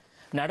விடுவிக்க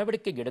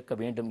நடவடிக்கை எடுக்க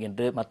வேண்டும்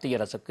என்று மத்திய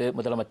அரசுக்கு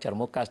முதலமைச்சர்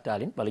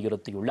மு.க.ஸ்டாலின்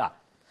வலியுறுத்தியுள்ளார்.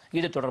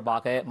 இது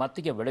தொடர்பாக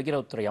மத்திய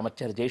வெளியுறவுத்துறை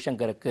அமைச்சர்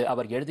ஜெய்சங்கருக்கு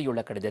அவர்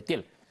எழுதியுள்ள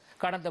கடிதத்தில்,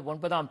 கடந்த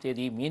 9ஆம்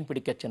தேதி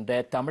மீன்பிடிக்கச்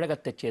சென்ற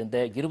தமிழகத்தைச் சேர்ந்த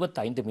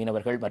 25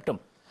 மீனவர்கள் மற்றும்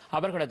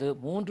அவர்களது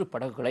 3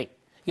 படகுகளை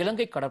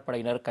இலங்கை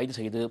கடற்படையினர் கைது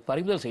செய்து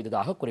பறிமுதல்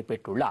செய்ததாக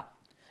குறிப்பிட்டுள்ளார்.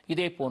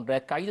 இதேபோன்ற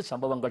கைது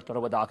சம்பவங்கள்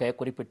தொடர்வதாக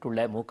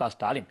குறிப்பிட்டுள்ள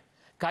மு.க.ஸ்டாலின்,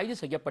 கைது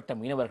செய்யப்பட்ட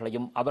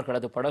மீனவர்களையும்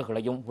அவர்களது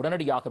படகுகளையும்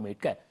உடனடியாக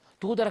மீட்க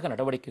தூதரக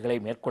நடவடிக்கைகளை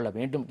மேற்கொள்ள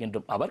வேண்டும்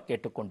என்றும் அவர்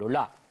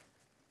கேட்டுக்கொண்டுள்ளார்.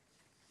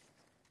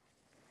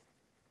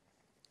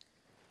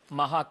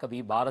 மகாகவி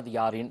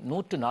பாரதியாரின்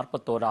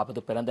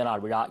 141வது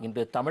பிறந்தநாள் விழா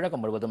இன்று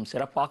தமிழகம் முழுவதும்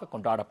சிறப்பாக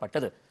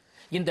கொண்டாடப்பட்டது.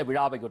 இந்த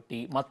விழாவையொட்டி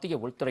மத்திய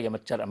உள்துறை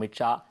அமைச்சர்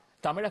அமித்ஷா,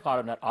 தமிழக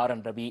ஆளுநர்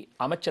RN ரவி,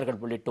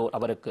 அமைச்சர்கள் உள்ளிட்டோர்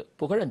அவருக்கு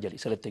புகழஞ்சலி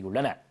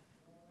செலுத்தியுள்ளனர்.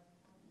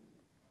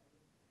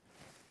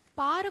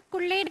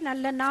 பாருக்குள்ளே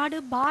நல்ல நாடு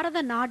பாரத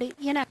நாடு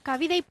என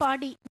கவிதை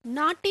பாடி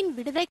நாட்டின்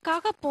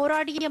விடுதலைக்காக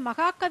போராடிய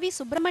மகாகவி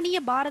சுப்பிரமணிய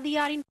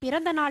பாரதியாரின்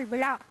பிறந்த நாள்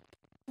விழா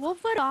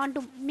ஒவ்வொரு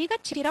ஆண்டும்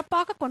மிகச்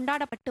சிறப்பாக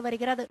கொண்டாடப்பட்டு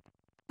வருகிறது.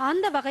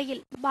 அந்த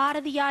வகையில்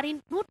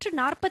பாரதியாரின்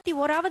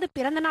 141வது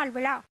பிறந்தநாள்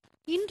விழா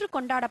இன்று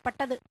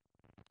கொண்டாடப்பட்டது.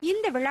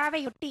 இந்த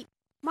விழாவையொட்டி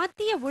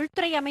மத்திய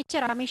உள்துறை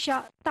அமைச்சர் அமித்ஷா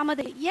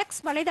தமது X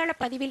வலைதள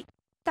பதிவில்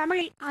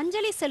தமிழில்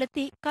அஞ்சலி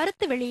செலுத்தி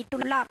கருத்து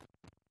வெளியிட்டுள்ளார்.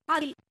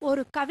 அதில்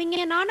ஒரு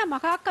கவிஞனான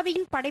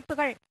மகாகவியின்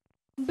படைப்புகள்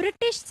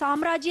பிரிட்டிஷ்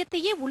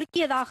சாம்ராஜ்யத்தையே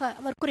உலுக்கியதாக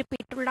அவர்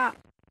குறிப்பிட்டுள்ளார்.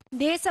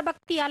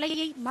 தேசபக்தி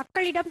அலையை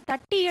மக்களிடம்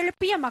தட்டி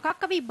எழுப்பிய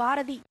மகாகவி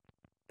பாரதி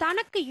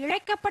தனக்கு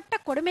இழைக்கப்பட்ட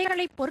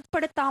கொடுமைகளை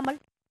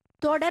பொருட்படுத்தாமல்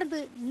தொடர்ந்து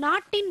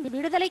நாட்டின்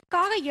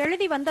விடுதலைக்காக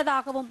எழுதி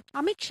வந்ததாகவும்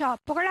அமித்ஷா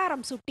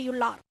புகழாரம்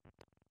சூட்டியுள்ளார்.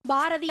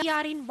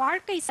 பாரதியாரின்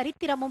வாழ்க்கை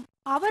சரித்திரமும்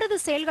அவரது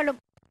செயல்களும்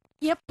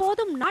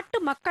எப்போதும் நாட்டு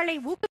மக்களை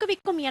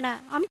ஊக்குவிக்கும் என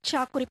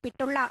அமித்ஷா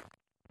குறிப்பிட்டுள்ளார்.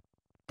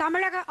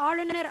 தமிழக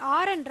ஆளுநர்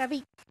RN ரவி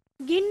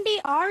கிண்டி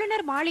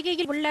ஆளுநர்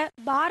மாளிகையில் உள்ள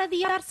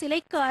பாரதியார்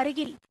சிலைக்கு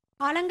அருகில்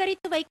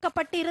அலங்கரித்து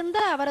வைக்கப்பட்டிருந்த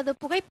அவரது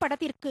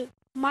புகைப்படத்திற்கு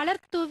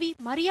மலர் தூவி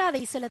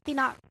மரியாதை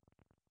செலுத்தினார்.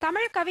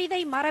 தமிழ்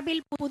கவிதை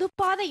மரபில்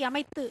புதுப்பாதை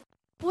அமைத்து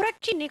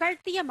புரட்சி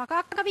நிகழ்த்திய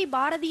மகாகவி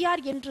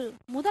பாரதியார் என்று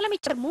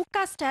முதலமைச்சர்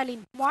மு.க.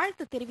 ஸ்டாலின்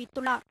வாழ்த்து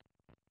தெரிவித்துள்ளார்.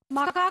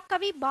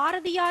 மகாகவி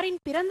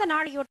பாரதியாரின் பிறந்த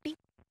நாளையொட்டி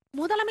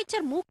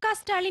முதலமைச்சர் மு.க.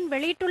 ஸ்டாலின்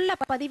வெளியிட்டுள்ள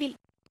பதிவில்,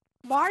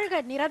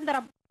 வாழ்க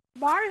நிரந்தரம்,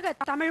 வாழ்க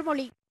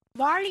தமிழ்மொழி,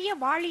 வாழிய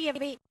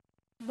வாழியவே,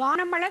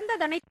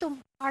 வானமளந்ததனைத்தும்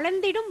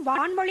அளந்திடும்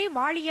வான்மொழி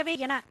வாழியவே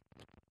என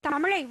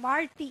தமிழை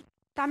வாழ்த்தி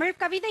தமிழ்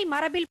கவிதை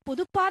மரபில்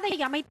புதுப்பாதை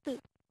அமைத்து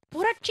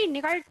புரட்சி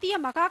நிகழ்த்திய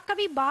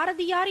மகாகவி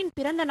பாரதியாரின்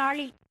பிறந்த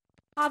நாளில்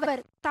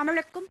அவர்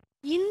தமிழுக்கும்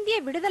இந்திய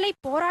விடுதலை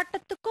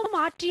போராட்டத்துக்கும்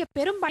ஆற்றிய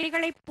பெரும்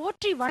பணிகளை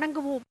போற்றி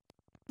வணங்குவோம்.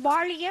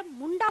 வாழிய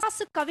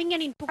முண்டாசு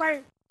கவிஞனின் புகழ்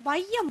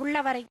வையம்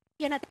உள்ளவரை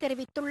என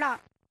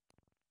தெரிவித்துள்ளார்.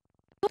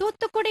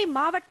 தூத்துக்குடி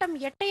மாவட்டம்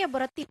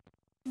எட்டயபுரத்தில்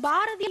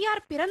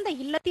பாரதியார் பிறந்த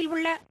இல்லத்தில்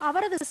உள்ள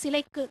அவரது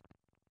சிலைக்கு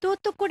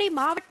தூத்துக்குடி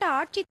மாவட்ட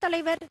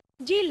ஆட்சித்தலைவர்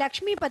ஜி.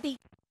 லட்சுமிபதி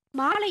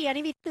மாலை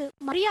அணிவித்து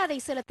மரியாதை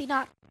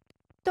செலுத்தினார்.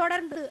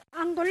 தொடர்ந்து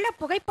அங்குள்ள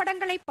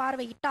புகைப்படங்களை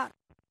பார்வையிட்டார்.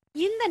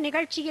 இந்த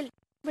நிகழ்ச்சியில்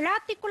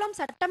விளாத்திக்குளம்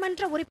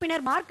சட்டமன்ற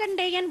உறுப்பினர்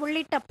மார்க்கண்டேயன்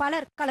உள்ளிட்ட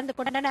பலர் கலந்து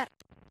கொண்டனர்.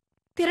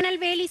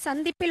 திருநெல்வேலி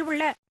சந்திப்பில்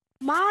உள்ள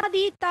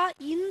மாதீதா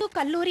இந்து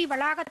கல்லூரி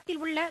வளாகத்தில்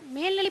உள்ள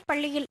மேல்நிலைப்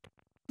பள்ளியில்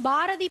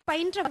பாரதி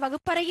பயின்ற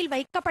வகுப்பறையில்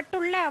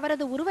வைக்கப்பட்டுள்ள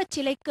அவரது உருவச்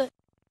சிலைக்கு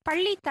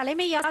பள்ளி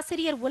தலைமை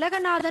ஆசிரியர்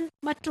உலகநாதன்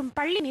மற்றும்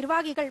பள்ளி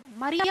நிர்வாகிகள்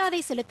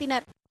மரியாதை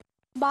செலுத்தினர்.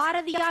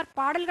 பாரதியார்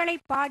பாடல்களை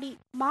பாடி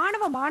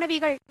மாணவ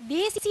மாணவிகள்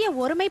தேசிய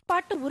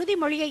ஒருமைப்பாட்டு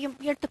உறுதிமொழியையும்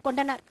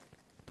எடுத்துக்கொண்டனர்.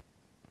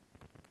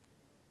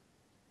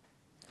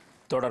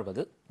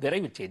 தொடர்வது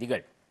விரைவுச்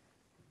செய்திகள்.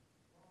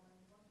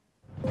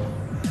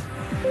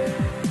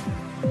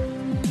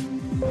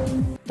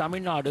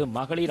 தமிழ்நாடு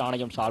மகளிர்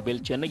ஆணையம்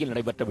சார்பில் சென்னையில்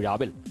நடைபெற்ற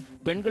விழாவில்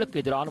பெண்களுக்கு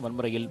எதிரான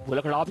வன்முறையில்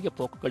உலகளாவிய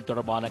போக்குகள்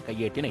தொடர்பான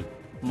கையேட்டினை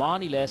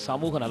மாநில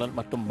சமூக நலன்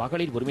மற்றும்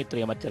மகளிர்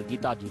உரிமைத்துறை அமைச்சர்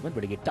கீதா ஜீவன்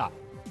வெளியிட்டார்.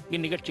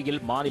 இந்நிகழ்ச்சியில்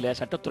மாநில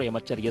சட்டத்துறை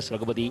அமைச்சர் எஸ்.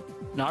 ரகுபதி,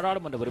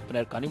 நாடாளுமன்ற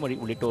உறுப்பினர் கனிமொழி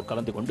உள்ளிட்டோர்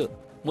கலந்து கொண்டு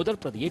முதல்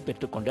பிரதியை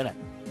பெற்றுக் கொண்டனர்.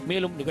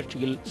 மேலும்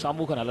நிகழ்ச்சியில்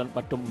சமூக நலன்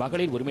மற்றும்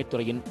மகளிர்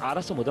உரிமைத்துறையின்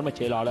அரசு முதன்மை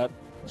செயலாளர்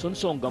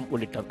சுன்சோங்கம்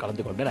உள்ளிட்டோர்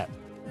கலந்து கொண்டனர்.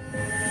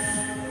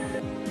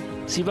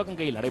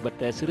 சிவகங்கையில்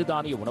நடைபெற்ற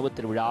சிறுதானிய உணவு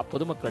திருவிழா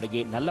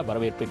பொதுமக்களிடையே நல்ல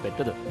வரவேற்பை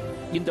பெற்றது.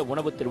 இந்த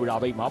உணவு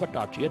திருவிழாவை மாவட்ட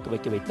ஆட்சியர்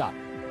துவக்கி வைத்தார்.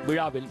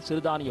 விழாவில்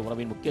சிறுதானிய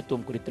உணவின்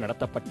முக்கியத்துவம் குறித்து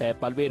நடத்தப்பட்ட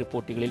பல்வேறு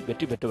போட்டிகளில்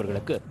வெற்றி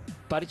பெற்றவர்களுக்கு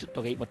பரிசுத்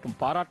தொகை மற்றும்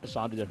பாராட்டு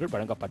சான்றிதழ்கள்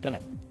வழங்கப்பட்டன.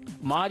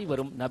 மாறி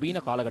வரும் நவீன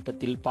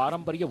காலகட்டத்தில்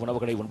பாரம்பரிய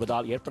உணவுகளை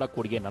உண்பதால்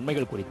ஏற்படக்கூடிய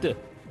நன்மைகள் குறித்து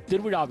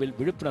திருவிழாவில்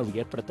விழிப்புணர்வு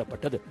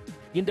ஏற்படுத்தப்பட்டது.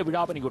 இந்த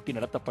விழாவினையொட்டி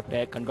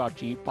நடத்தப்பட்ட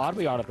கண்காட்சி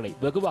பார்வையாளர்களை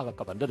வெகுவாக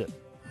கவர்ந்தது.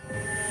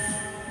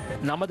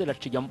 நமது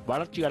லட்சியம்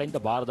வளர்ச்சியடைந்த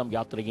பாரதம்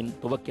யாத்திரையின்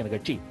துவக்க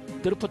நிகழ்ச்சி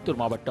திருப்பத்தூர்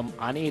மாவட்டம்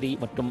அனேரி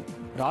மற்றும்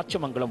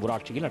ராச்சமங்கலம்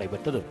ஊராட்சியில்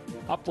நடைபெற்றது.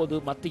 அப்போது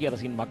மத்திய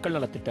அரசின் மக்கள்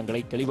நலத்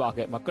திட்டங்களை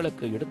தெளிவாக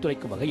மக்களுக்கு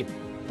எடுத்துரைக்கும் வகையில்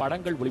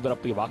படங்கள்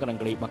ஒளிபரப்பிய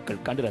வாகனங்களை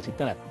மக்கள் கண்டு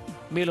ரசித்தனர்.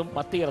 மேலும்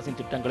மத்திய அரசின்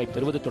திட்டங்களை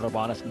பெறுவது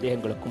தொடர்பான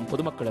சந்தேகங்களுக்கும்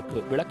பொதுமக்களுக்கு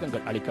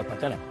விளக்கங்கள்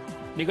அளிக்கப்பட்டன.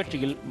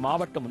 நிகழ்ச்சியில்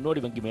மாவட்ட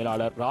முன்னோடி வங்கி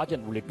மேலாளர்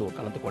ராஜன் உள்ளிட்டோர்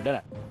கலந்து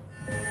கொண்டனர்.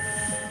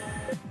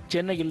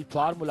 சென்னையில்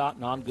ஃபார்முலா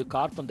 4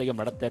 கார் பந்தயம்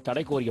நடத்த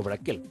தடை கோரிய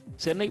வழக்கில்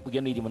சென்னை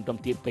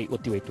உயர்நீதிமன்றம் தீர்ப்பை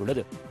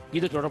ஒத்திவைத்துள்ளது.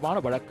 இது தொடர்பான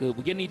வழக்கு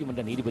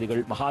உயர்நீதிமன்ற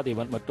நீதிபதிகள்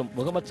மகாதேவன் மற்றும்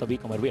முகமது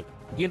சபீக் அமர்வில்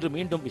இன்று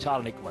மீண்டும்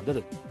விசாரணைக்கு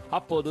வந்தது.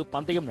 அப்போது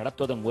பந்தயம்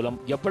நடத்துவதன் மூலம்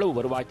எவ்வளவு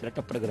வருவாய்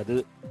திரட்டப்படுகிறது,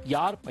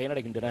 யார்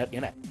பயனடைகின்றனர்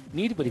என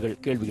நீதிபதிகள்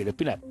கேள்வி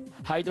எழுப்பினர்.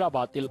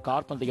 ஹைதராபாத்தில்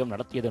கார் பந்தயம்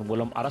நடத்தியதன்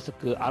மூலம்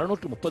அரசுக்கு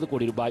 630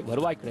 கோடி ரூபாய்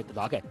வருவாய்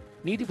கிடைத்ததாக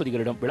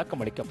நீதிபதிகளிடம்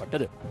விளக்கம்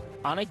அளிக்கப்பட்டது.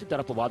 அனைத்து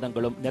தரப்பு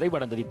வாதங்களும்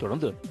நிறைவடைந்ததைத்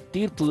தொடர்ந்து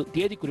தீர்ப்பு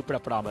தேதி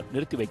குறிப்பிடப்படாமல்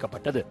நிறுத்தி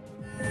வைக்கப்பட்டது.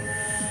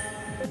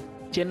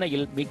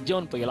 சென்னையில்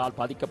மிக்ஜோன் புயலால்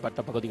பாதிக்கப்பட்ட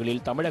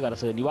பகுதிகளில் தமிழக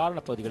அரசு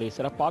நிவாரணப் பகுதிகளை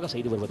சிறப்பாக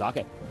செய்து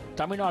வருவதாக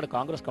தமிழ்நாடு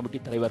காங்கிரஸ்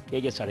கமிட்டி தலைவர்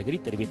KS அழகிரி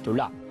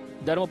தெரிவித்துள்ளார்.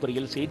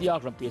 தருமபுரியில்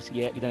செய்தியாளர்களிடம்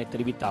பேசிய இதனை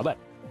தெரிவித்த அவர்,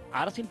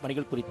 அரசின்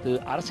பணிகள் குறித்து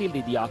அரசியல்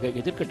ரீதியாக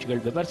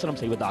எதிர்க்கட்சிகள்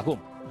விமர்சனம்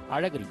செய்வதாகவும்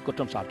அழகிரி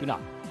குற்றம்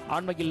சாட்டினார்.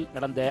 அண்மையில்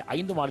நடந்த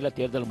 5 மாநில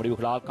தேர்தல்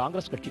முடிவுகளால்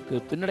காங்கிரஸ் கட்சிக்கு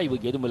பின்னடைவு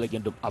ஏதுமில்லை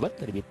என்றும் அவர்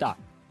தெரிவித்தார்.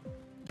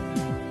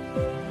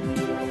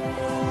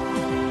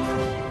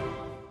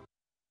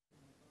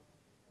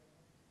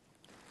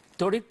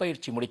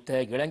 தொழிற்பயிற்சி முடித்த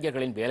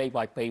இளைஞர்களின்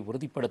வேலைவாய்ப்பை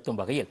உறுதிப்படுத்தும்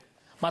வகையில்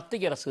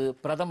மத்திய அரசு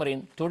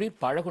பிரதமரின்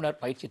தொழிற்பழகுனர்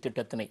பயிற்சி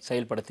திட்டத்தினை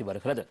செயல்படுத்தி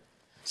வருகிறது.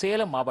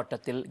 சேலம்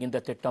மாவட்டத்தில்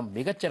இந்த திட்டம்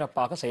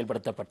மிகச்சிறப்பாக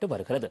செயல்படுத்தப்பட்டு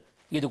வருகிறது.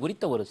 இது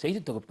குறித்த ஒரு செய்தி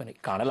தொகுப்பினை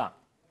காணலாம்.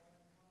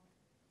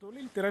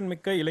 தொழில்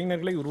திறன்மிக்க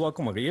இளைஞர்களை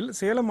உருவாக்கும் வகையில்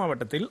சேலம்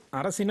மாவட்டத்தில்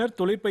அரசினர்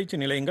தொழிற்பயிற்சி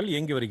நிலையங்கள்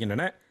இயங்கி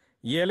வருகின்றன.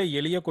 ஏழை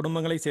எளிய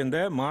குடும்பங்களைச் சேர்ந்த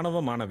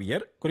மாணவ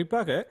மாணவியர்,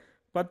 குறிப்பாக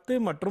 10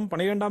 மற்றும்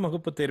 12ஆம்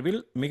வகுப்பு தேர்வில்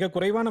மிக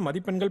குறைவான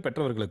மதிப்பெண்கள்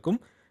பெற்றவர்களுக்கும்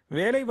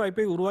வேலை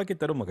வாய்ப்பை உருவாக்கி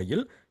தரும்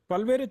வகையில்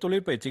பல்வேறு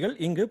தொழிற்பயிற்சிகள்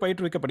இங்கு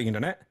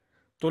பயிற்றுவிக்கப்படுகின்றன.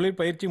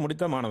 தொழிற்பயிற்சி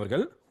முடித்த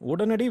மாணவர்கள்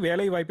உடனடி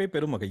வேலை வாய்ப்பை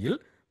பெறும் வகையில்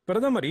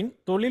பிரதமரின்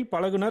தொழில்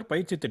பழகுனர்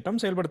பயிற்சி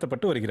திட்டம்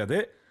செயல்படுத்தப்பட்டு வருகிறது.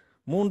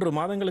 3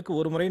 மாதங்களுக்கு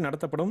ஒருமுறை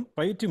நடத்தப்படும்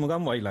பயிற்சி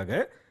முகாம்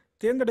வாயிலாக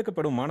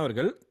தேர்ந்தெடுக்கப்படும்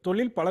மாணவர்கள்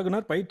தொழில்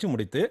பழகுனர் பயிற்சி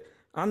முடித்து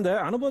அந்த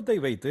அனுபவத்தை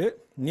வைத்து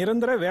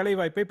நிரந்தர வேலை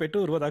வாய்ப்பை பெற்று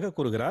வருவதாக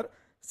கூறுகிறார்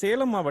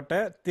சேலம் மாவட்ட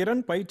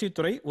திறன்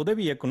பயிற்சித்துறை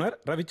உதவி இயக்குனர்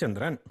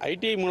ரவிச்சந்திரன்.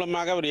 ஐடிஐ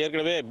மூலமாக அவர்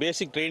ஏற்கனவே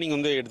பேசிக் ட்ரைனிங்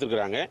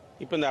எடுத்துருக்கிறாங்க.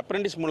 இப்போ இந்த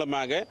அப்ரெண்டிஸ்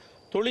மூலமாக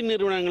தொழில்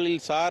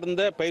நிறுவனங்களில்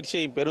சார்ந்த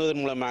பயிற்சியை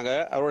பெறுவதன் மூலமாக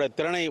அவருடைய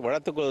திறனை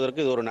வளர்த்துக்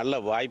கொள்வதற்கு இது ஒரு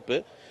நல்ல வாய்ப்பு.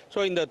 ஸோ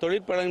இந்த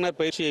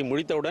தொழிற்பழகினர் பயிற்சியை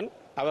முடித்தவுடன்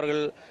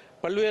அவர்கள்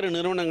பல்வேறு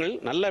நிறுவனங்களில்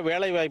நல்ல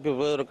வேலை வாய்ப்பு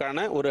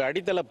பெறுவதற்கான ஒரு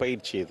அடித்தள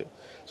பயிற்சி இது.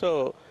 ஸோ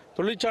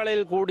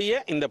தொழிற்சாலையில் கூடிய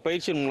இந்த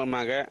பயிற்சியின்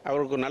மூலமாக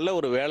அவருக்கு நல்ல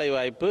ஒரு வேலை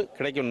வாய்ப்பு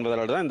கிடைக்கும்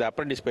என்பதால் தான் இந்த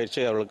அப்ரெண்டிஸ் பயிற்சி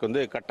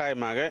அவர்களுக்கு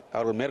கட்டாயமாக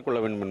அவர்கள் மேற்கொள்ள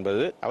வேண்டும்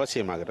என்பது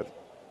அவசியமாகிறது.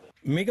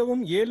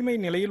 மிகவும் ஏழ்மை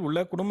நிலையில்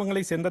உள்ள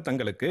குடும்பங்களை சேர்ந்த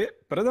தங்களுக்கு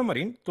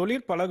பிரதமரின்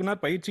தொழில்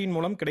பழகுனர் பயிற்சியின்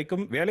மூலம்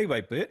கிடைக்கும் வேலை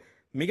வாய்ப்பு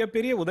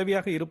மிகப்பெரிய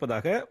உதவியாக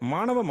இருப்பதாக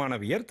மாணவ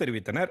மாணவியர்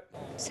தெரிவித்தனர்.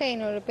 சார்,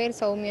 என்னோட பேர்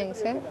சௌமியாங்க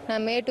சார்.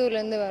 நான்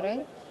மேட்டூர்லேருந்து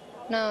வரேன்.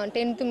 நான்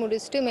 10th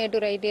முடிச்சுட்டு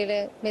மேட்டூர்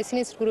ஐடிஐயில்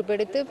பிஸ்னஸ் குரூப்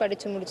எடுத்து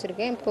படித்து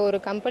முடிச்சிருக்கேன். இப்போ ஒரு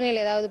கம்பெனியில்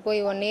ஏதாவது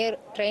போய் 1 இயர்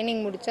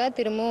ட்ரைனிங் முடித்தா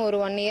திரும்பவும் ஒரு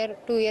 1 இயர்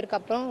 2 இயர்க்கு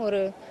அப்புறம் ஒரு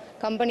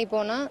கம்பெனி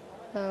போனால்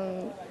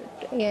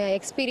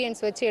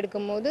எக்ஸ்பீரியன்ஸ் வச்சு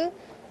எடுக்கும்போது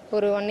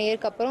ஒரு 1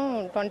 இயர்க்கு அப்புறம்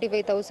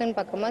 25,000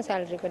 பக்கமாக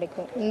சேலரி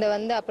கிடைக்கும்.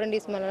 இந்த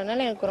அப்ரெண்டிஸ்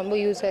மேலனால எனக்கு ரொம்ப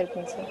யூஸாக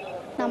இருக்குங்க சார்.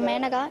 நான்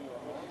மேனகா,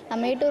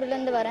 நான்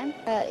மேட்டூர்லேருந்து வரேன்.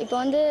 இப்போ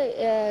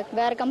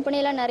வேறு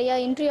கம்பெனியில் நிறையா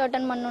இன்டர்வியூ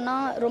அட்டன் பண்ணணுன்னா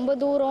ரொம்ப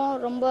தூரம்,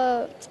 ரொம்ப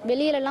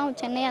வெளியிலலாம்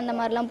சென்னை அந்த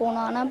மாதிரிலாம்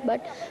போகணும்.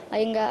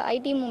 ஆனால்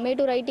எங்கள்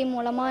மேட்டூர் ஐடி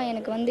மூலமாக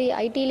எனக்கு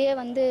ஐடியிலே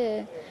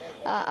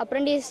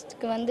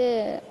அப்ரெண்டிஸ்க்கு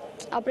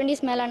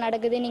அப்ரெண்டிஸ் மேலே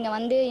நடக்குது.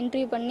 நீங்கள்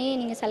இன்டர்வியூ பண்ணி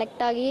நீங்கள்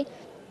செலக்ட் ஆகி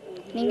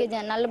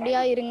நீங்கள்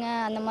நல்லபடியாக இருங்க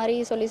அந்த மாதிரி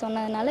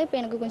சொன்னதுனால இப்போ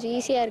எனக்கு கொஞ்சம்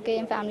ஈஸியாக இருக்குது.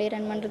 என் ஃபேமிலியை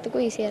ரன்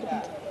பண்ணுறதுக்கும் ஈஸியாக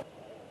இருக்குது.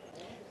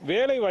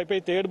 வேலை வாய்ப்பை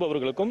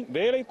தேடுபவர்களுக்கும்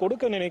வேலை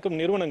கொடுக்க நினைக்கும்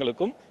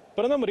நிறுவனங்களுக்கும்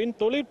பிரதமரின்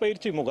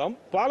தொழிற்பயிற்சி முகாம்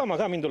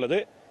பாலமாக அமைந்துள்ளது.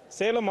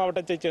 சேலம்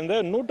மாவட்டத்தைச் சேர்ந்த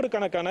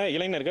 100கணக்கான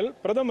இளைஞர்கள்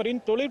பிரதமரின்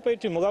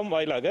தொழிற்பயிற்சி முகாம்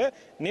வாயிலாக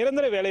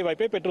நிரந்தர வேலை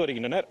வாய்ப்பை பெற்று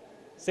வருகின்றனர்.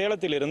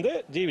 சேலத்திலிருந்து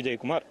ஜி.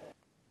 விஜயகுமார்.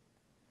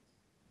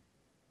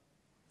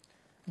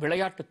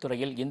 விளையாட்டுத்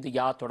துறையில்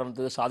இந்தியா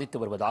தொடர்ந்து சாதித்து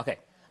வருவதாக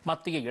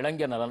மத்திய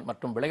இளைஞர் நலன்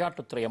மற்றும்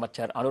விளையாட்டுத்துறை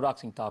அமைச்சர்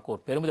அனுராக் சிங்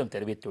தாக்கூர் பெருமிதம்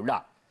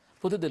தெரிவித்துள்ளார்.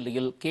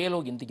 புதுதில்லியில் கேலோ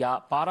இந்தியா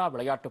பாரா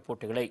விளையாட்டுப்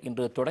போட்டிகளை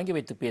இன்று தொடங்கி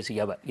வைத்து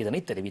பேசிய அவர்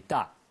இதனை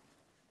தெரிவித்தார்.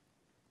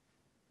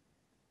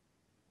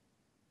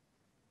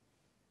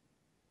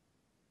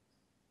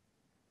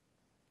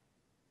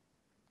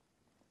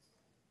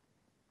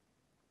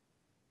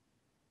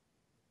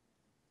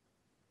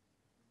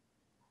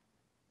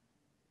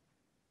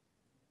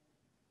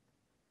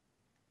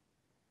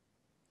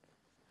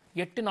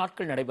 எட்டு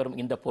நாட்கள் நடைபெறும்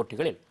இந்த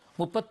போட்டிகளில்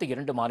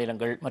 32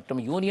 மாநிலங்கள் மற்றும்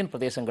யூனியன்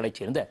பிரதேசங்களைச்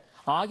சேர்ந்த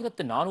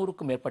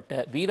 1400க்கும்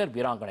மேற்பட்ட வீரர்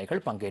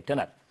வீராங்கனைகள்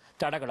பங்கேற்றனர்.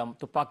 தடகளம்,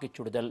 துப்பாக்கிச்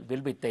சுடுதல்,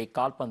 வில்வித்தை,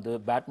 கால்பந்து,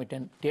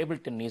 பேட்மிண்டன்,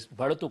 டேபிள் டென்னிஸ்,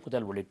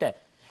 பளுதூக்குதல் உள்ளிட்ட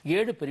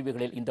 7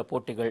 பிரிவுகளில் இந்த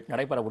போட்டிகள்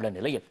நடைபெறவுள்ள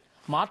நிலையில்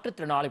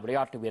மாற்றுத்திறனாளி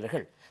விளையாட்டு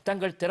வீரர்கள்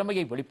தங்கள்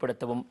திறமையை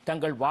வெளிப்படுத்தவும்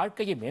தங்கள்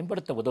வாழ்க்கையை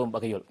மேம்படுத்த உதவும்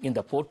வகையில்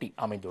இந்த போட்டி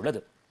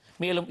அமைந்துள்ளது.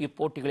 மேலும்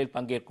இப்போட்டிகளில்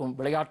பங்கேற்கும்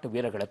விளையாட்டு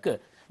வீரர்களுக்கு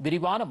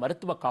விரிவான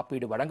மருத்துவ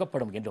காப்பீடு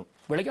வழங்கப்படும் என்றும்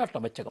விளையாட்டு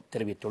அமைச்சகம்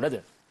தெரிவித்துள்ளது.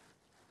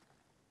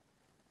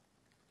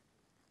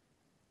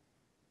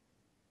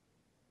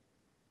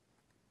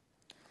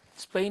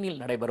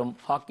 ஸ்பெயினில் நடைபெறும்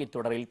ஹாக்கி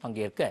தொடரில்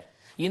பங்கேற்க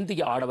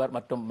இந்திய ஆடவர்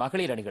மற்றும்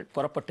மகளிர் அணிகள்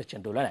புறப்பட்டு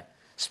சென்றுள்ளன.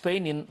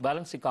 ஸ்பெயினின்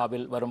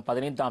வலன்சிகாவில் வரும்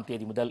 15ஆம்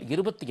தேதி முதல்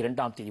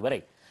 22ஆம் தேதி வரை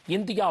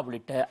இந்தியா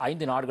உள்ளிட்ட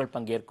 5 நாடுகள்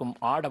பங்கேற்கும்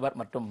ஆடவர்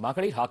மற்றும்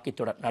மகளிர் ஹாக்கி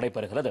தொடர்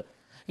நடைபெறுகிறது.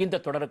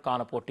 இந்த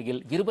தொடருக்கான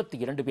போட்டியில்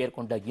 22 பேர்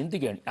கொண்ட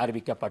இந்திய அணி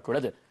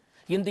அறிவிக்கப்பட்டுள்ளது.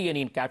 இந்திய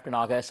அணியின்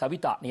கேப்டனாக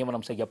சவிதா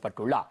நியமனம்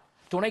செய்யப்பட்டுள்ளார்.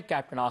 துணை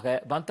கேப்டனாக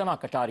வந்தனா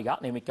கட்டாரியா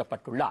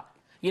நியமிக்கப்பட்டுள்ளார்.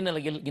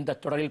 இந்நிலையில் இந்த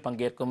தொடரில்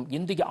பங்கேற்கும்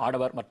இந்திய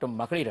ஆடவர் மற்றும்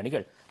மகளிர்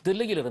அணிகள்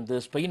தில்லியிலிருந்து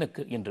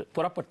ஸ்பெயினுக்கு இன்று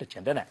புறப்பட்டு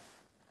சென்றன.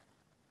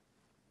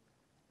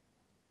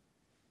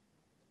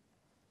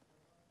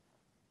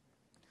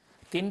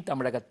 தென்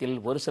தமிழகத்தில்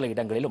ஒரு சில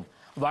இடங்களிலும்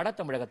வட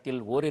தமிழகத்தில்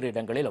ஓரிரு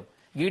இடங்களிலும்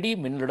இடி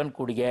மின்னலுடன்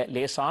கூடிய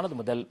லேசானது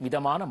முதல்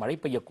மிதமான மழை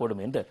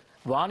பெய்யக்கூடும் என்று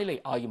வானிலை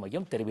ஆய்வு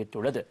மையம்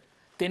தெரிவித்துள்ளது.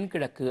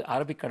 தென்கிழக்கு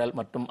அரபிக்கடல்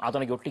மற்றும்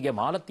அதனையொட்டிய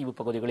மாலத்தீவு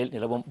பகுதிகளில்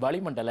நிலவும்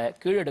வளிமண்டல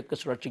கீழடுக்கு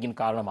சுழற்சியின்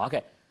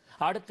காரணமாக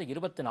அடுத்த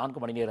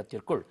 24 மணி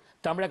நேரத்திற்குள்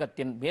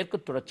தமிழகத்தின் மேற்கு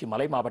தொடர்ச்சி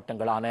மலை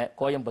மாவட்டங்களான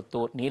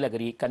கோயம்புத்தூர்,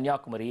 நீலகிரி,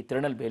 கன்னியாகுமரி,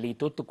 திருநெல்வேலி,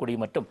 தூத்துக்குடி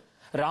மற்றும்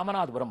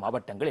ராமநாதபுரம்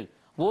மாவட்டங்களில்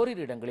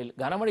ஓரிரு இடங்களில்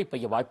கனமழை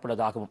பெய்ய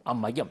வாய்ப்புள்ளதாகவும்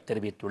அம்மையம்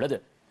தெரிவித்துள்ளது.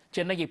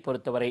 சென்னையை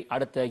பொறுத்தவரை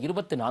அடுத்த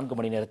 24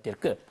 மணி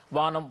நேரத்திற்கு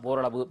வானம்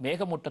ஓரளவு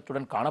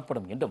மேகமூட்டத்துடன்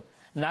காணப்படும் என்றும்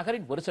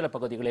நகரின் ஒரு சில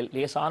பகுதிகளில்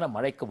லேசான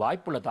மழைக்கு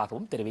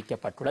வாய்ப்புள்ளதாகவும்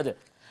தெரிவிக்கப்பட்டுள்ளது.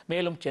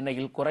 மேலும்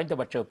சென்னையில்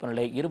குறைந்தபட்ச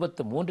வெப்பநிலை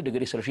 23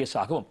 டிகிரி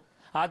செல்சியஸாகவும்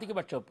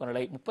அதிகபட்ச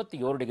வெப்பநிலை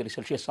 31 டிகிரி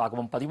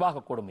செல்சியஸாகவும்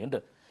பதிவாகக்கூடும் என்று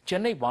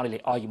சென்னை வானிலை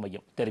ஆய்வு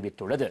மையம்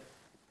தெரிவித்துள்ளது.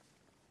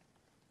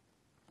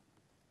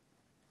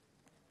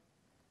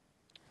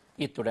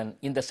 இத்துடன்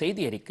இந்த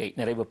செய்தி அறிக்கை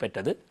நிறைவு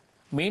பெற்றது.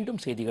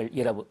 மீண்டும் செய்திகள்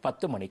இரவு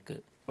 10 மணிக்கு.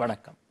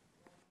 வணக்கம்.